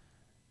defender.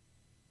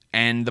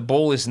 And the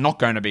ball is not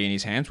going to be in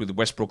his hands with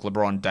Westbrook,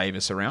 LeBron,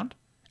 Davis around,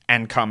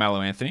 and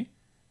Carmelo Anthony.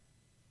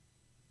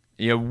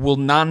 Will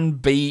none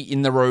be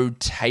in the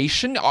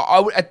rotation?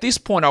 At this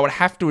point, I would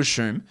have to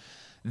assume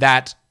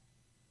that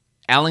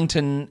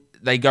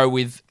they go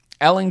with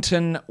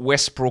Ellington,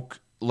 Westbrook,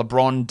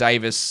 LeBron,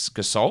 Davis,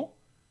 Gasol,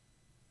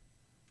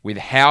 with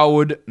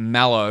Howard,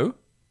 Melo,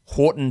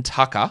 Horton,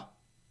 Tucker,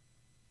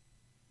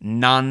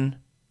 Nunn,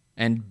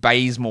 and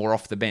Bazemore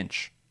off the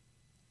bench.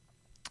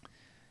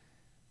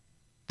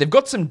 They've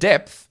got some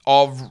depth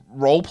of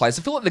role players.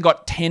 I feel like they've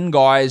got 10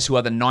 guys who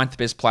are the 9th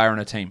best player on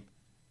a team.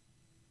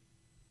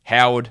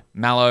 Howard,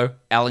 Melo,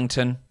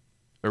 Ellington,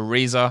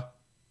 Ariza,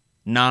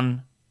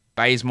 Nunn,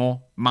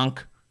 Bazemore,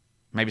 Monk.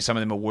 Maybe some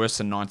of them are worse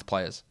than 9th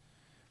players.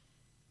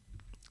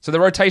 So the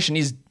rotation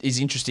is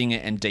interesting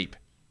and deep.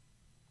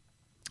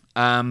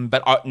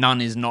 But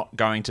Nunn is not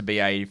going to be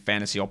a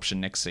fantasy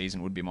option next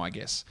season, would be my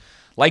guess.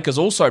 Lakers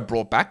also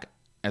brought back,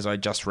 as I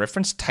just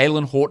referenced,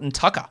 Talen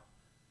Horton-Tucker.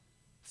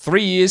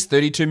 3 years,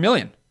 $32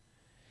 million.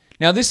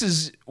 Now, this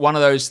is one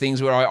of those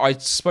things where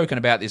I've spoken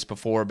about this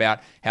before, about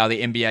how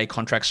the NBA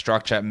contract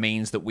structure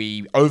means that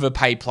we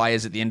overpay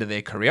players at the end of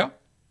their career.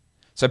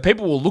 So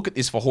people will look at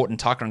this for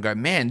Horton-Tucker and go,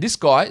 man, this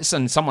guy,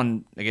 and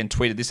someone, again,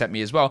 tweeted this at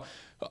me as well,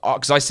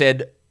 because I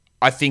said,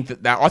 I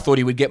thought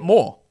he would get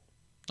more.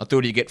 I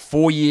thought he'd get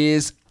 4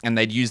 years, and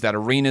they'd use that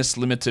Arenas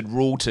limited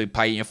rule to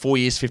pay 4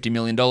 years, $50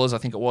 million, I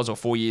think it was, or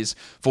 4 years,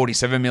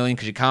 $47 million,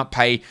 because you can't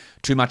pay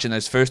too much in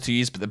those first 2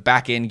 years, but the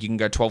back end, you can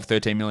go $12,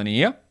 $13 million a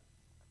year.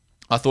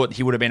 I thought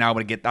he would have been able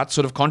to get that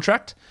sort of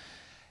contract.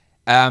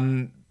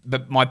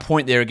 But my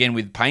point there, again,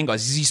 with paying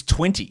guys, is he's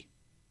 20.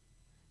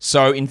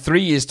 So in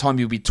 3 years' time,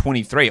 he'll be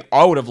 23.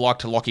 I would have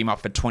liked to lock him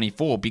up for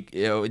 24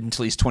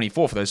 until he's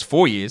 24 for those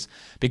 4 years,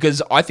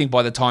 because I think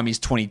by the time he's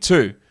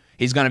 22,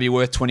 he's going to be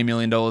worth $20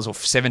 million or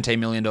 $17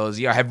 million a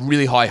year. I have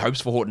really high hopes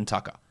for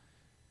Horton-Tucker.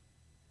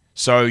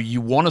 So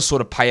you want to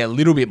sort of pay a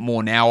little bit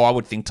more now, I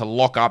would think, to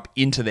lock up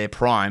into their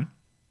prime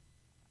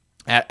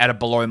at a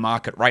below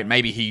market rate.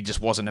 Maybe he just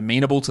wasn't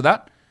amenable to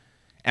that.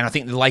 And I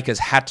think the Lakers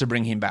had to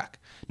bring him back.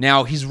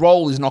 Now, his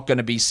role is not going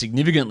to be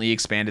significantly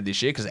expanded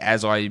this year because,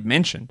 as I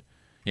mentioned,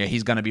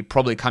 he's going to be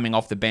probably coming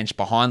off the bench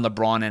behind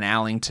LeBron and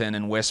Ellington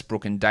and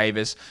Westbrook and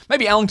Davis.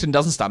 Maybe Ellington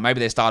doesn't start. Maybe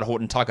they start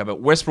Horton-Tucker. But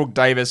Westbrook,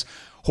 Davis,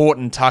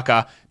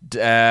 Horton-Tucker,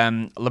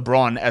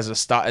 LeBron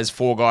as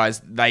 4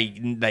 guys,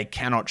 they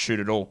cannot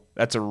shoot at all.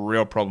 That's a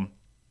real problem.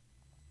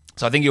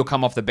 So I think he'll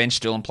come off the bench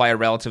still and play a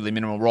relatively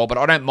minimal role. But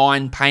I don't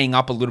mind paying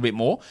up a little bit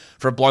more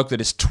for a bloke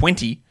that is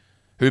 20,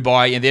 who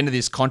by the end of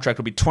this contract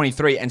will be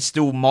 23 and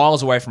still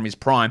miles away from his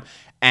prime.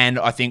 And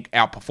I think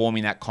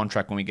outperforming that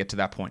contract when we get to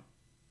that point.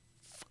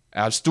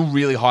 I'm still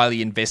really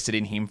highly invested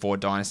in him for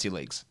Dynasty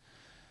Leagues.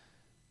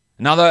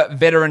 Another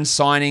veteran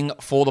signing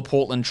for the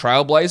Portland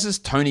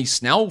Trailblazers, Tony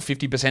Snell,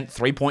 50%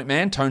 three-point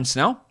man, Tone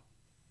Snell.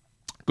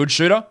 Good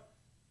shooter,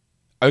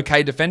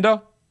 okay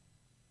defender,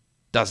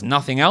 does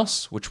nothing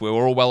else, which we're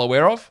all well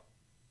aware of.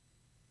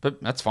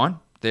 But that's fine.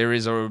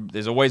 There's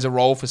always a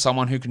role for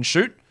someone who can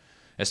shoot,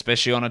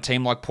 especially on a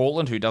team like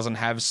Portland who doesn't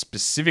have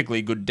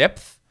specifically good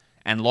depth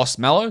and lost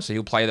Melo, so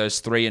he'll play those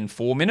 3 and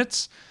 4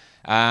 minutes.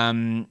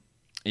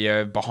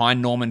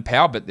 Behind Norman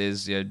Powell, but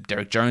there's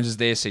Derek Jones is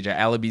there, CJ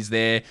Alabi's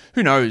there.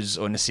 Who knows,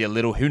 or Nasir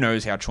Little, who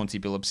knows how Chauncey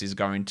Billups is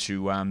going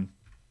to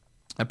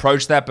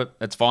approach that, but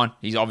that's fine.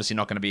 He's obviously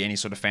not going to be any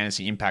sort of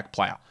fantasy impact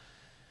player.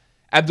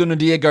 Abdul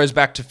Nadir goes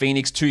back to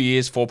Phoenix, 2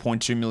 years,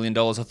 $4.2 million.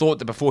 I thought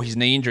that before his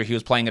knee injury, he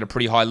was playing at a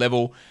pretty high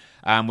level.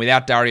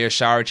 Without Dario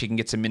Saric, he can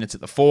get some minutes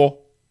at the 4.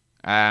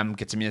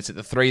 Get some minutes at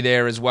the 3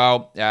 there as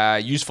well.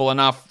 Useful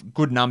enough,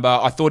 good number.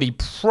 I thought he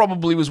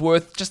probably was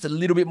worth just a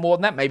little bit more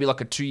than that, maybe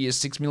like a 2 year,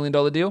 $6 million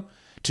deal.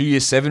 2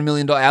 years, $7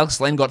 million. Alex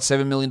Len got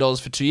 $7 million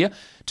for 2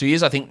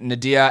 years. I think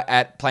Nadir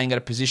playing at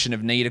a position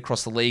of need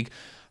across the league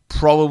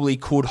probably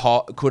could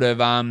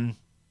have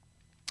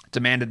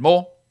demanded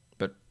more,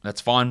 but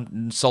that's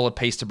fine. Solid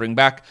piece to bring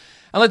back.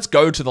 And let's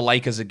go to the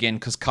Lakers again,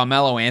 because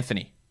Carmelo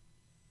Anthony,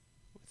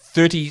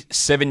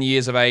 37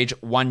 years of age,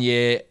 1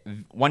 year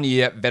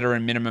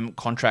veteran minimum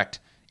contract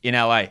in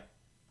LA.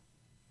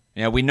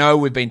 Now, we know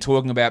we've been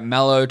talking about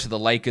Melo to the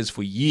Lakers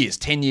for years,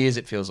 10 years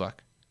it feels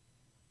like.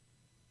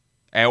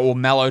 Or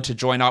Melo to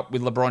join up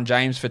with LeBron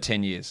James for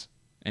 10 years.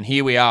 And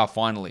here we are,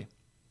 finally.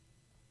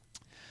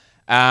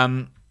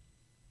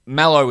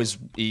 Melo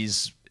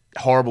is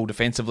horrible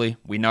defensively.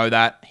 We know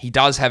that. He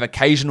does have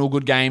occasional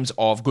good games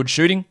of good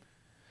shooting.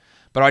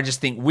 But I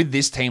just think with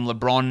this team,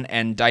 LeBron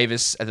and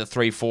Davis at the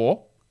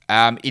 3-4,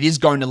 it is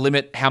going to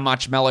limit how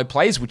much Melo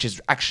plays, which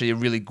is actually a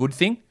really good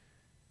thing.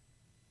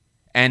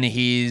 And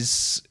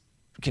his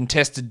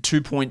contested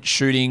 2-point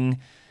shooting,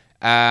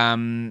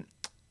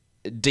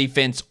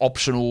 defense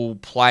optional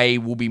play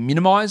will be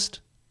minimized.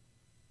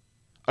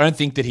 I don't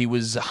think that he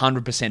was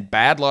 100%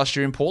 bad last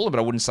year in Portland, but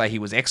I wouldn't say he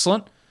was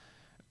excellent.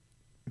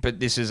 But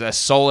this is a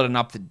solid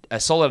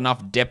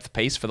enough depth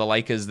piece for the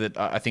Lakers that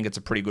I think it's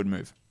a pretty good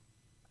move.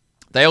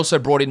 They also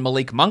brought in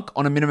Malik Monk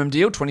on a minimum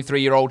deal,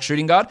 23-year-old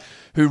shooting guard,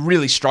 who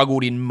really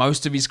struggled in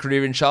most of his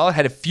career in Charlotte,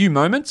 had a few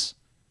moments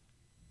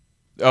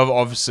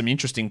of some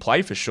interesting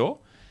play for sure.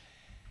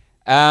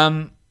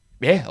 I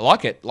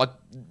like it. Like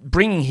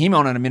bringing him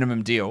on a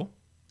minimum deal,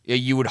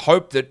 you would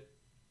hope that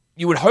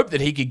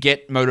he could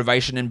get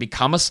motivation and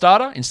become a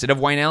starter instead of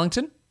Wayne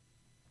Ellington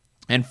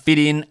and fit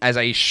in as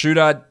a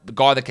shooter, the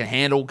guy that can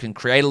handle, can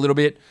create a little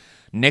bit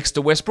next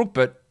to Westbrook.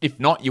 But if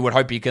not, you would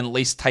hope he can at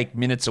least take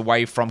minutes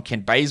away from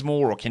Kent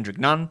Bazemore or Kendrick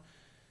Nunn.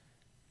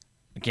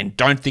 Again,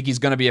 don't think he's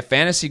going to be a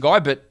fantasy guy,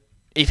 but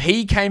if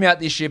he came out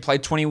this year,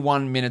 played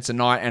 21 minutes a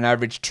night and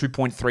averaged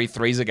 2.3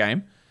 threes a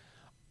game,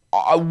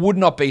 I would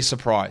not be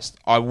surprised.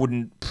 I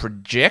wouldn't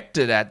project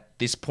it at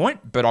this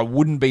point, but I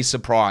wouldn't be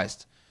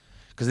surprised.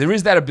 Because there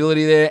is that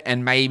ability there,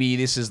 and maybe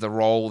this is the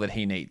role that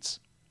he needs.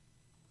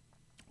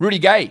 Rudy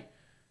Gay.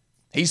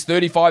 He's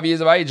 35 years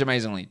of age,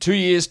 amazingly. 2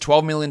 years,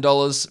 $12 million.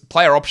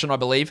 Player option, I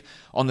believe,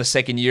 on the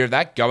second year of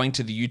that, going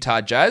to the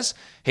Utah Jazz.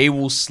 He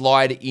will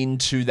slide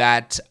into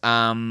that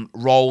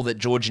role that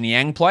George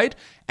Niang played.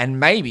 And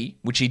maybe,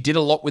 which he did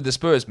a lot with the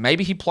Spurs,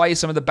 maybe he plays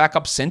some of the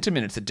backup center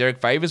minutes that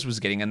Derek Favors was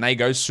getting, and they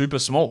go super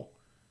small.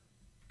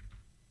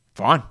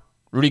 Fine.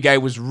 Rudy Gay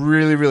was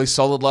really, really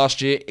solid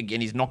last year.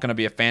 Again, he's not going to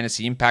be a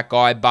fantasy impact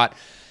guy, but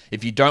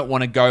if you don't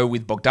want to go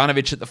with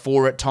Bogdanovic at the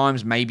 4 at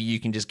times, maybe you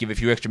can just give a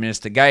few extra minutes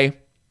to Gay.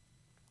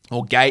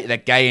 Or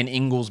that Gay and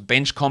Ingles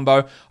bench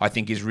combo, I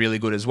think is really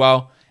good as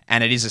well.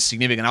 And it is a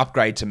significant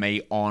upgrade to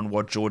me on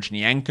what George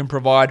Niang can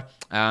provide.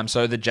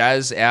 So the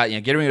Jazz out,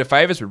 getting rid of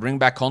Favors, we bring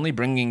back Conley,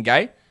 bringing in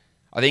Gay.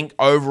 I think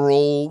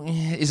overall,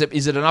 is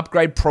it an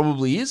upgrade?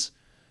 Probably is.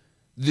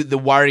 The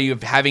worry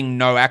of having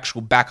no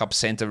actual backup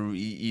center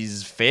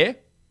is fair,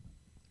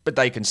 but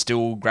they can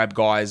still grab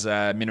guys,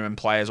 minimum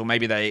players, or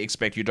maybe they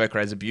expect Udoka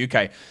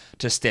Azubuike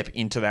to step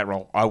into that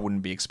role. I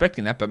wouldn't be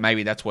expecting that, but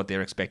maybe that's what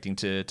they're expecting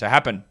to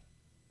happen.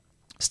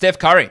 Steph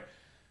Curry,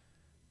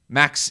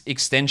 max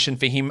extension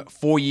for him,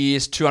 4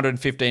 years,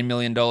 $215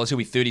 million. He'll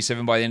be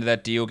 37 by the end of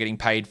that deal, getting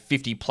paid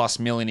 $50+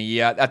 million a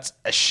year. That's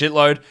a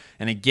shitload.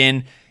 And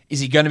again, is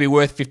he going to be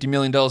worth $50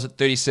 million at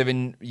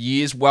 37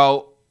 years?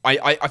 Well,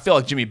 I feel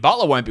like Jimmy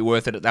Butler won't be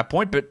worth it at that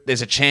point, but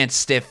there's a chance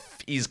Steph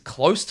is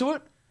close to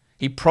it.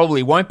 He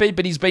probably won't be,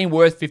 but he's been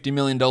worth $50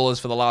 million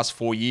for the last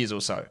 4 years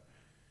or so,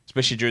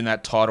 especially during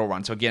that title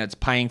run. So again, it's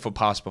paying for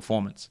past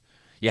performance.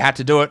 You had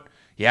to do it.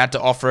 He had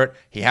to offer it.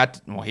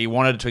 He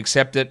wanted to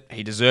accept it.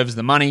 He deserves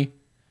the money.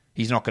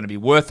 He's not going to be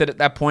worth it at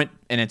that point,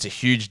 and it's a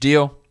huge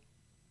deal.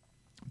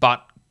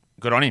 But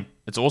good on him.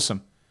 It's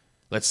awesome.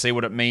 Let's see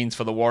what it means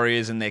for the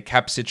Warriors and their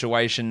cap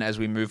situation as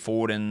we move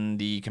forward and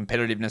the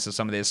competitiveness of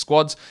some of their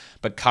squads.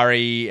 But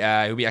Curry,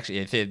 he'll be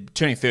they're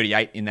turning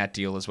 38 in that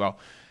deal as well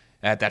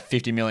at that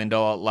 $50 million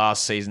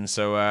last season.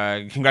 So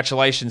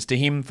congratulations to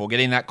him for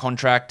getting that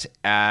contract.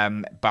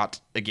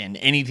 But again,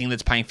 anything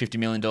that's paying $50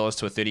 million to a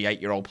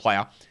 38-year-old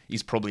player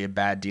is probably a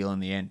bad deal in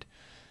the end.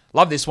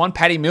 Love this one.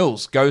 Patty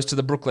Mills goes to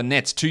the Brooklyn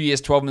Nets. 2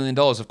 years, $12 million.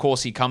 Of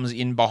course, he comes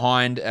in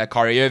behind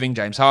Kyrie Irving,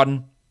 James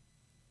Harden.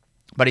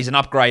 But he's an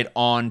upgrade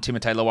on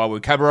Timothé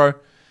Luwawu-Cabarrot.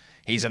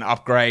 He's an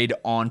upgrade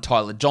on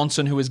Tyler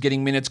Johnson, who is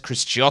getting minutes.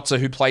 Chris Chiozza,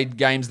 who played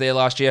games there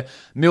last year.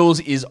 Mills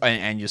is,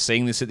 and you're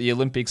seeing this at the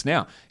Olympics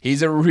now,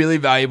 he's a really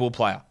valuable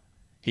player.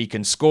 He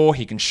can score,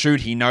 he can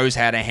shoot, he knows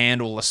how to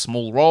handle a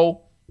small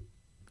role.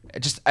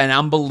 Just an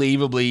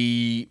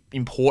unbelievably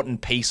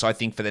important piece, I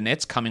think, for the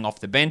Nets coming off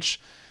the bench.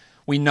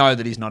 We know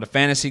that he's not a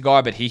fantasy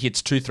guy, but he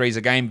hits 2 threes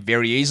a game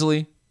very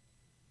easily.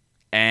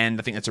 And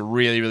I think that's a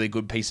really, really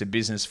good piece of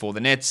business for the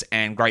Nets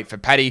and great for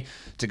Patty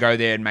to go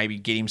there and maybe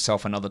get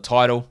himself another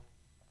title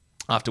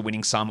after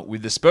winning some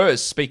with the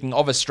Spurs. Speaking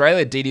of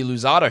Australia, Didi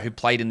Louzada, who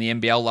played in the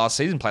NBL last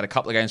season, played a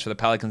couple of games for the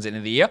Pelicans at the end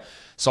of the year,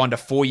 signed a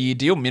 4-year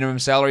deal, minimum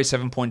salary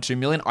 $7.2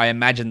 million. I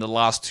imagine the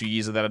last 2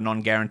 years of that are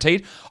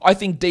non-guaranteed. I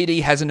think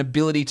Didi has an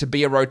ability to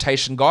be a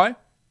rotation guy,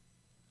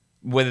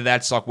 whether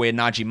that's like where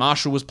Najee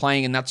Marshall was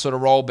playing in that sort of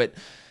role, but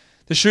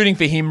the shooting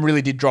for him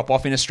really did drop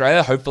off in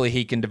Australia. Hopefully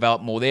he can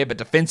develop more there. But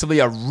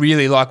defensively, I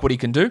really like what he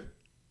can do.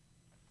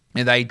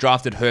 And they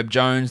drafted Herb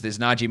Jones. There's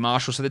Najee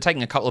Marshall. So they're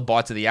taking a couple of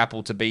bites of the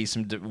apple to get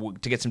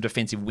some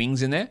defensive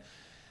wings in there.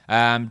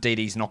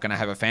 DD's not going to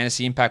have a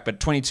fantasy impact, but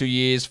 22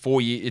 years of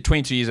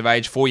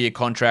age, 4-year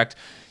contract.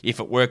 If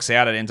it works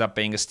out, it ends up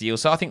being a steal.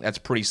 So I think that's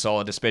pretty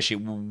solid, especially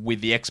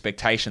with the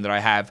expectation that I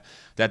have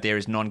that there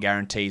is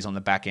non-guarantees on the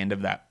back end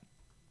of that.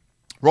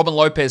 Robin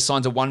Lopez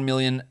signs a 1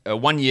 year,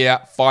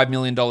 $5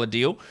 million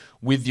deal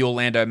with the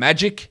Orlando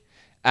Magic.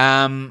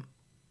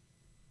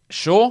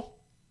 Sure,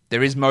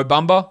 there is Mo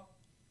Bamba.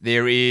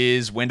 There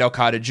is Wendell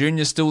Carter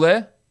Jr. still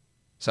there.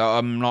 So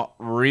I'm not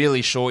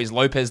really sure. Is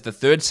Lopez the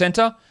third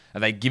center? Are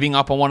they giving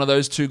up on one of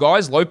those two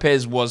guys?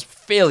 Lopez was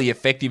fairly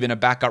effective in a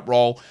backup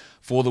role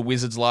for the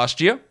Wizards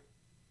last year.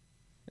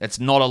 It's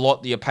not a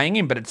lot that you're paying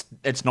him, but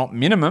it's not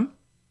minimum.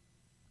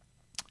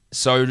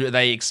 So are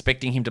they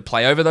expecting him to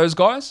play over those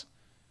guys?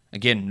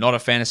 Again, not a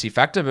fantasy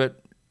factor,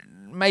 but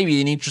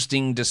maybe an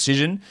interesting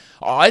decision.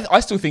 I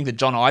still think that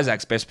John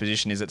Isaac's best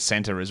position is at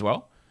center as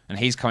well. And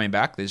he's coming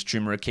back. There's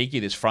Chuma Akiki,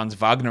 there's Franz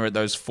Wagner at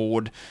those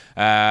forward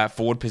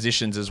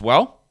positions as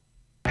well.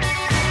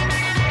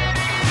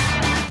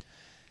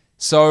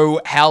 So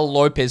how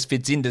Lopez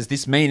fits in, does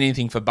this mean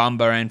anything for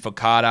Bumba and for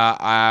Carter,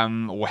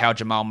 or how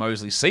Jamal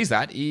Mosley sees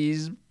that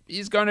is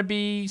going to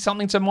be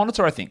something to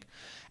monitor, I think.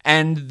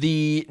 And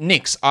the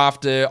Knicks,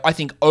 after, I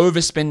think,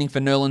 overspending for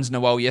Nerlens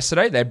Noel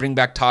yesterday, they bring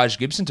back Taj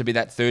Gibson to be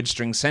that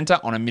third-string center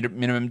on a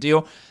minimum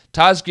deal.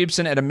 Taj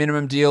Gibson at a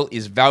minimum deal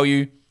is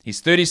value.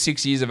 He's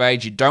 36 years of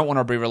age. You don't want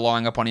to be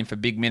relying upon him for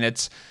big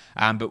minutes.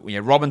 But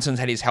Robinson's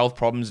had his health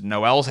problems.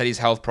 Noel's had his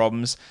health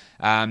problems.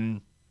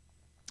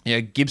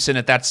 Gibson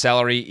at that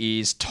salary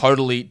is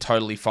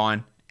totally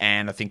fine.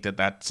 And I think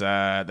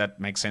that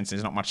makes sense.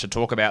 There's not much to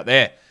talk about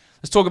there.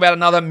 Let's talk about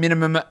another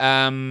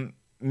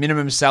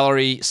minimum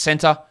salary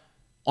center.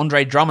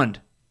 Andre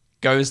Drummond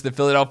goes to the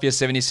Philadelphia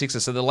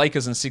 76ers. So the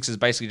Lakers and Sixers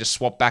basically just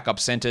swap backup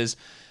centers.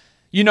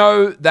 You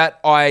know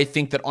that I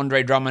think that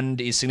Andre Drummond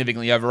is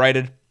significantly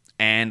overrated.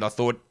 And I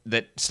thought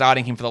that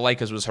starting him for the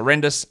Lakers was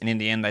horrendous. And in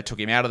the end, they took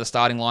him out of the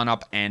starting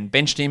lineup and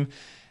benched him.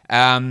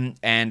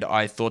 And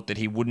I thought that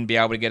he wouldn't be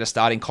able to get a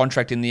starting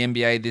contract in the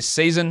NBA this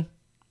season.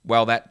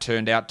 Well, that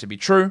turned out to be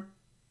true.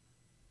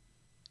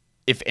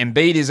 If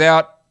Embiid is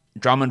out,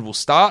 Drummond will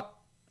start,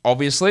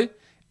 obviously.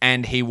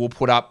 And he will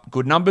put up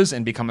good numbers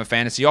and become a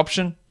fantasy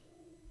option.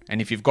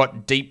 And if you've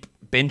got deep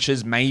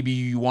benches, maybe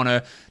you want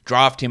to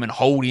draft him and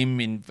hold him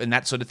and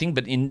that sort of thing.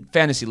 But in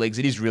fantasy leagues,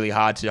 it is really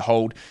hard to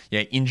hold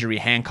injury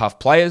handcuff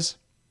players.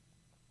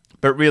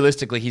 But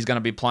realistically, he's going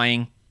to be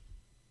playing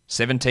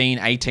 17,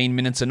 18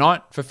 minutes a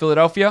night for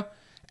Philadelphia.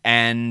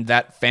 And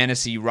that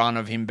fantasy run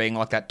of him being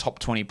like that top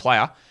 20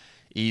 player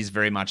is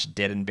very much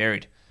dead and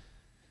buried.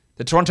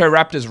 The Toronto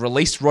Raptors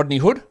released Rodney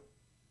Hood.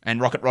 And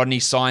Rocket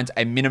Rodney signs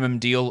a minimum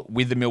deal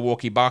with the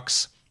Milwaukee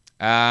Bucks.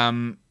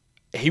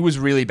 He was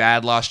really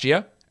bad last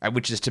year,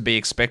 which is to be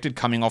expected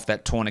coming off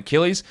that torn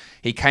Achilles.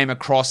 He came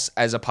across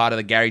as a part of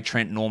the Gary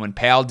Trent Norman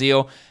Powell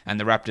deal, and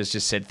the Raptors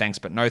just said, thanks,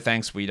 but no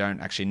thanks. We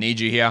don't actually need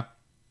you here.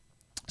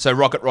 So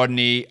Rocket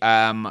Rodney,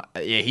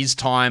 his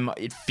time,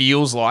 it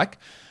feels like,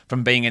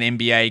 from being an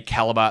NBA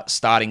caliber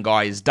starting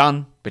guy is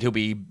done, but he'll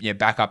be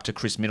back up to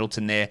Chris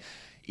Middleton there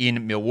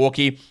in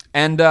Milwaukee.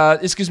 And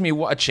this gives me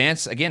a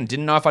chance. Again,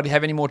 didn't know if I'd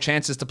have any more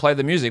chances to play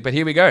the music, but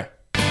here we go.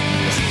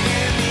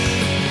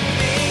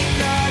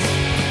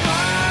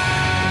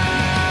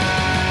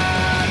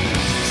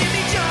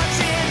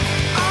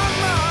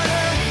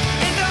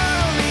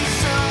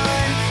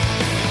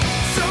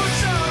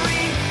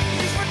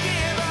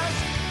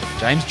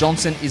 James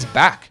Johnson is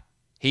back.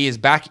 He is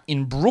back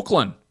in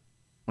Brooklyn.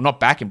 Well, not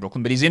back in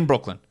Brooklyn, but he's in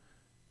Brooklyn.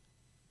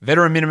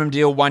 Veteran minimum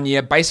deal 1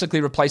 year,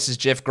 basically replaces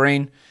Jeff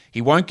Green.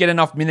 He won't get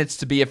enough minutes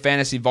to be a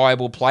fantasy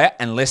viable player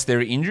unless there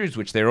are injuries,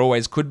 which there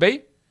always could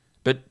be.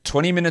 But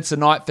 20 minutes a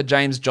night for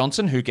James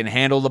Johnson, who can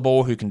handle the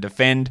ball, who can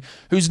defend,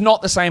 who's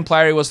not the same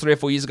player he was 3 or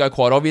 4 years ago,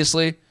 quite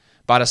obviously,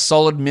 but a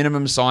solid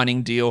minimum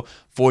signing deal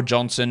for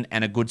Johnson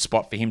and a good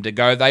spot for him to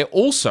go. They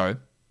also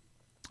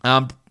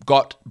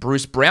got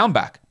Bruce Brown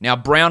back. Now,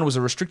 Brown was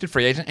a restricted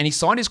free agent, and he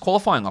signed his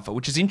qualifying offer,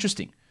 which is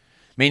interesting,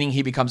 meaning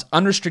he becomes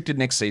unrestricted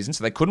next season,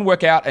 so they couldn't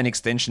work out an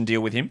extension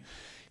deal with him.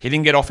 He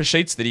didn't get offer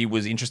sheets that he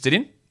was interested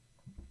in.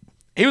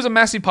 He was a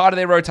massive part of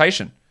their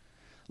rotation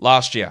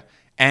last year,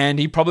 and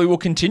he probably will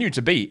continue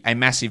to be a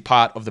massive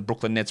part of the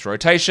Brooklyn Nets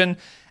rotation.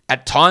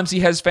 At times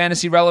he has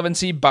fantasy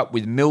relevancy, but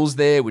with Mills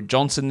there, with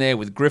Johnson there,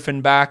 with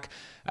Griffin back,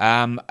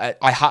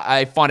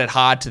 I find it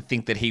hard to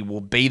think that he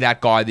will be that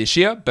guy this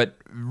year, but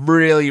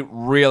really,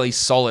 really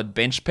solid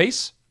bench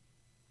piece.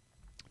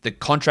 The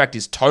contract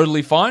is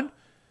totally fine,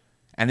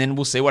 and then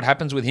we'll see what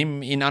happens with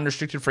him in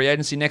unrestricted free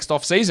agency next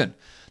offseason.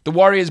 The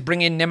Warriors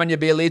bring in Nemanja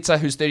Bjelica,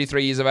 who's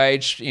 33 years of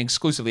age,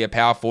 exclusively a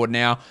power forward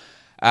now.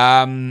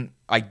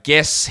 I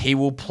guess he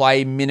will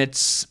play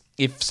minutes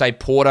if, say,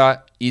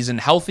 Porter isn't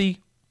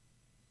healthy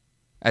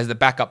as the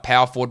backup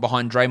power forward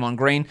behind Draymond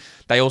Green.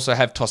 They also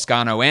have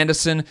Toscano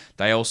Anderson.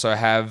 They also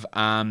have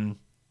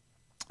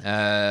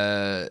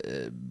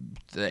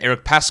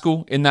Eric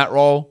Pascal in that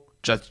role.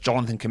 Just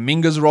Jonathan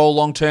Kuminga's role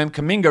long-term.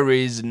 Kuminga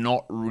is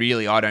not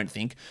really, I don't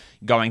think,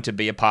 going to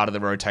be a part of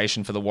the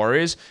rotation for the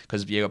Warriors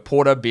because you have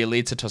Porter,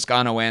 Bjelica,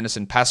 Toscano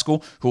Anderson,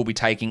 Pascal, who will be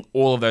taking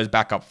all of those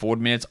backup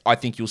forward minutes. I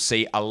think you'll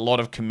see a lot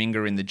of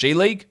Kuminga in the G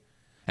League,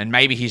 and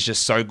maybe he's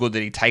just so good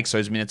that he takes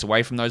those minutes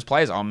away from those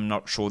players. I'm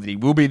not sure that he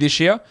will be this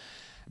year,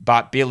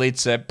 but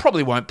Bjelica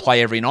probably won't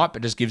play every night,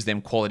 but just gives them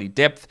quality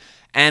depth.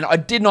 And I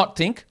did not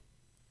think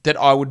that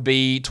I would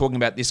be talking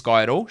about this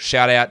guy at all.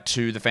 Shout out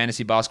to the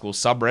Fantasy Basketball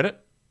subreddit.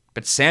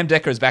 But Sam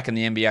Dekker is back in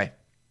the NBA.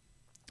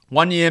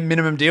 1 year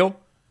minimum deal,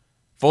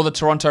 For the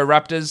Toronto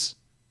Raptors,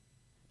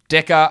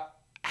 Decker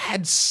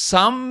had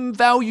some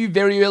value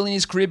very early in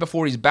his career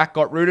before his back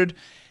got rooted,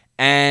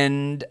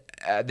 and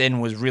then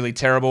was really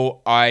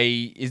terrible.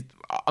 I'm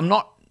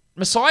not...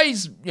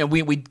 Masai's...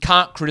 we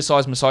can't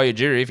criticize Masai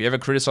Ujiri. If you ever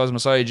criticize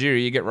Masai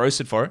Ujiri, you get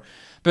roasted for it.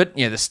 But,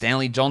 the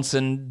Stanley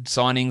Johnson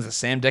signings, the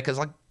Sam Decker's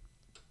like...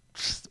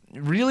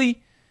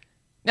 Really?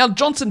 Now,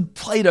 Johnson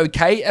played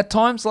okay at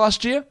times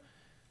last year.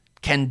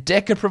 Can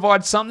Decker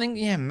provide something?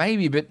 Yeah,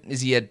 maybe, but is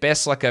he at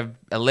best like a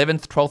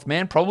 11th, 12th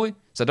man? Probably.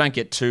 So don't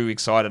get too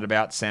excited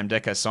about Sam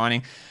Decker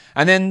signing.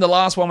 And then the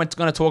last one we're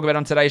going to talk about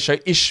on today's show,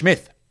 Ish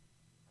Smith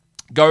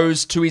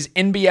goes to his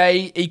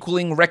NBA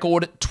equaling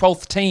record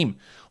 12th team.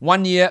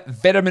 1 year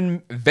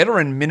veteran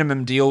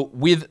minimum deal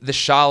with the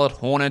Charlotte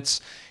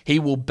Hornets. He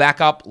will back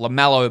up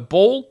LaMelo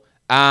Ball.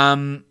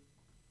 Fine.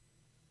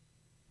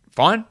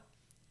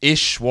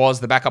 Ish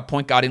was the backup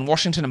point guard in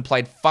Washington and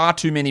played far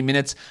too many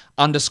minutes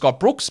under Scott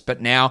Brooks,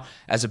 but now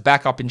as a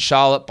backup in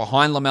Charlotte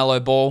behind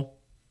LaMelo Ball,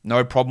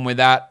 no problem with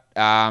that.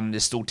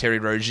 There's still Terry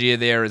Rozier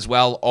there as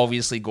well.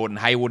 Obviously, Gordon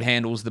Hayward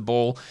handles the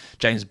ball.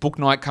 James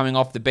Bouknight coming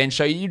off the bench.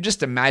 So you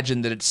just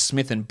imagine that it's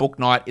Smith and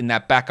Bouknight in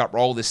that backup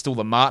role. There's still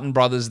the Martin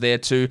brothers there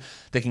too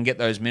that can get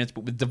those minutes.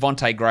 But with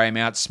Devontae Graham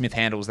out, Smith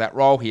handles that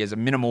role. He has a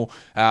minimal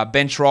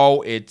bench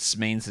role. It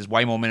means there's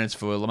way more minutes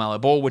for LaMelo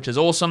Ball, which is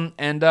awesome.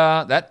 And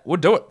that would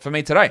do it for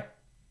me today.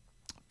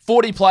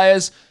 40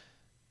 players,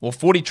 or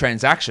 40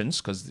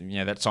 transactions, because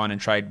that sign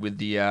and trade with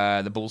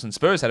the Bulls and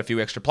Spurs had a few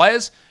extra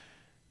players.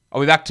 I'll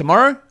be back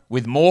tomorrow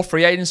with more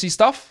free agency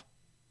stuff.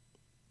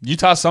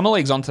 Utah Summer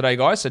League's on today,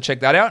 guys, so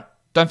check that out.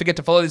 Don't forget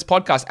to follow this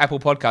podcast, Apple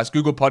Podcasts,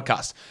 Google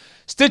Podcasts,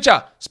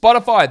 Stitcher,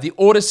 Spotify, the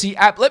Odyssey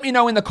app. Let me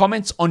know in the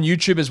comments on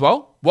YouTube as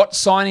well. What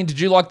signing did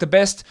you like the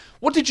best?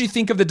 What did you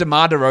think of the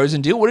DeMar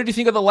DeRozan deal? What did you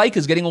think of the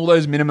Lakers getting all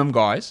those minimum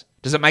guys?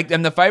 Does it make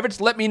them the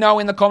favorites? Let me know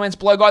in the comments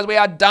below, guys. We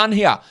are done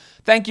here.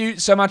 Thank you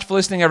so much for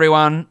listening,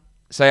 everyone.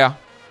 See ya.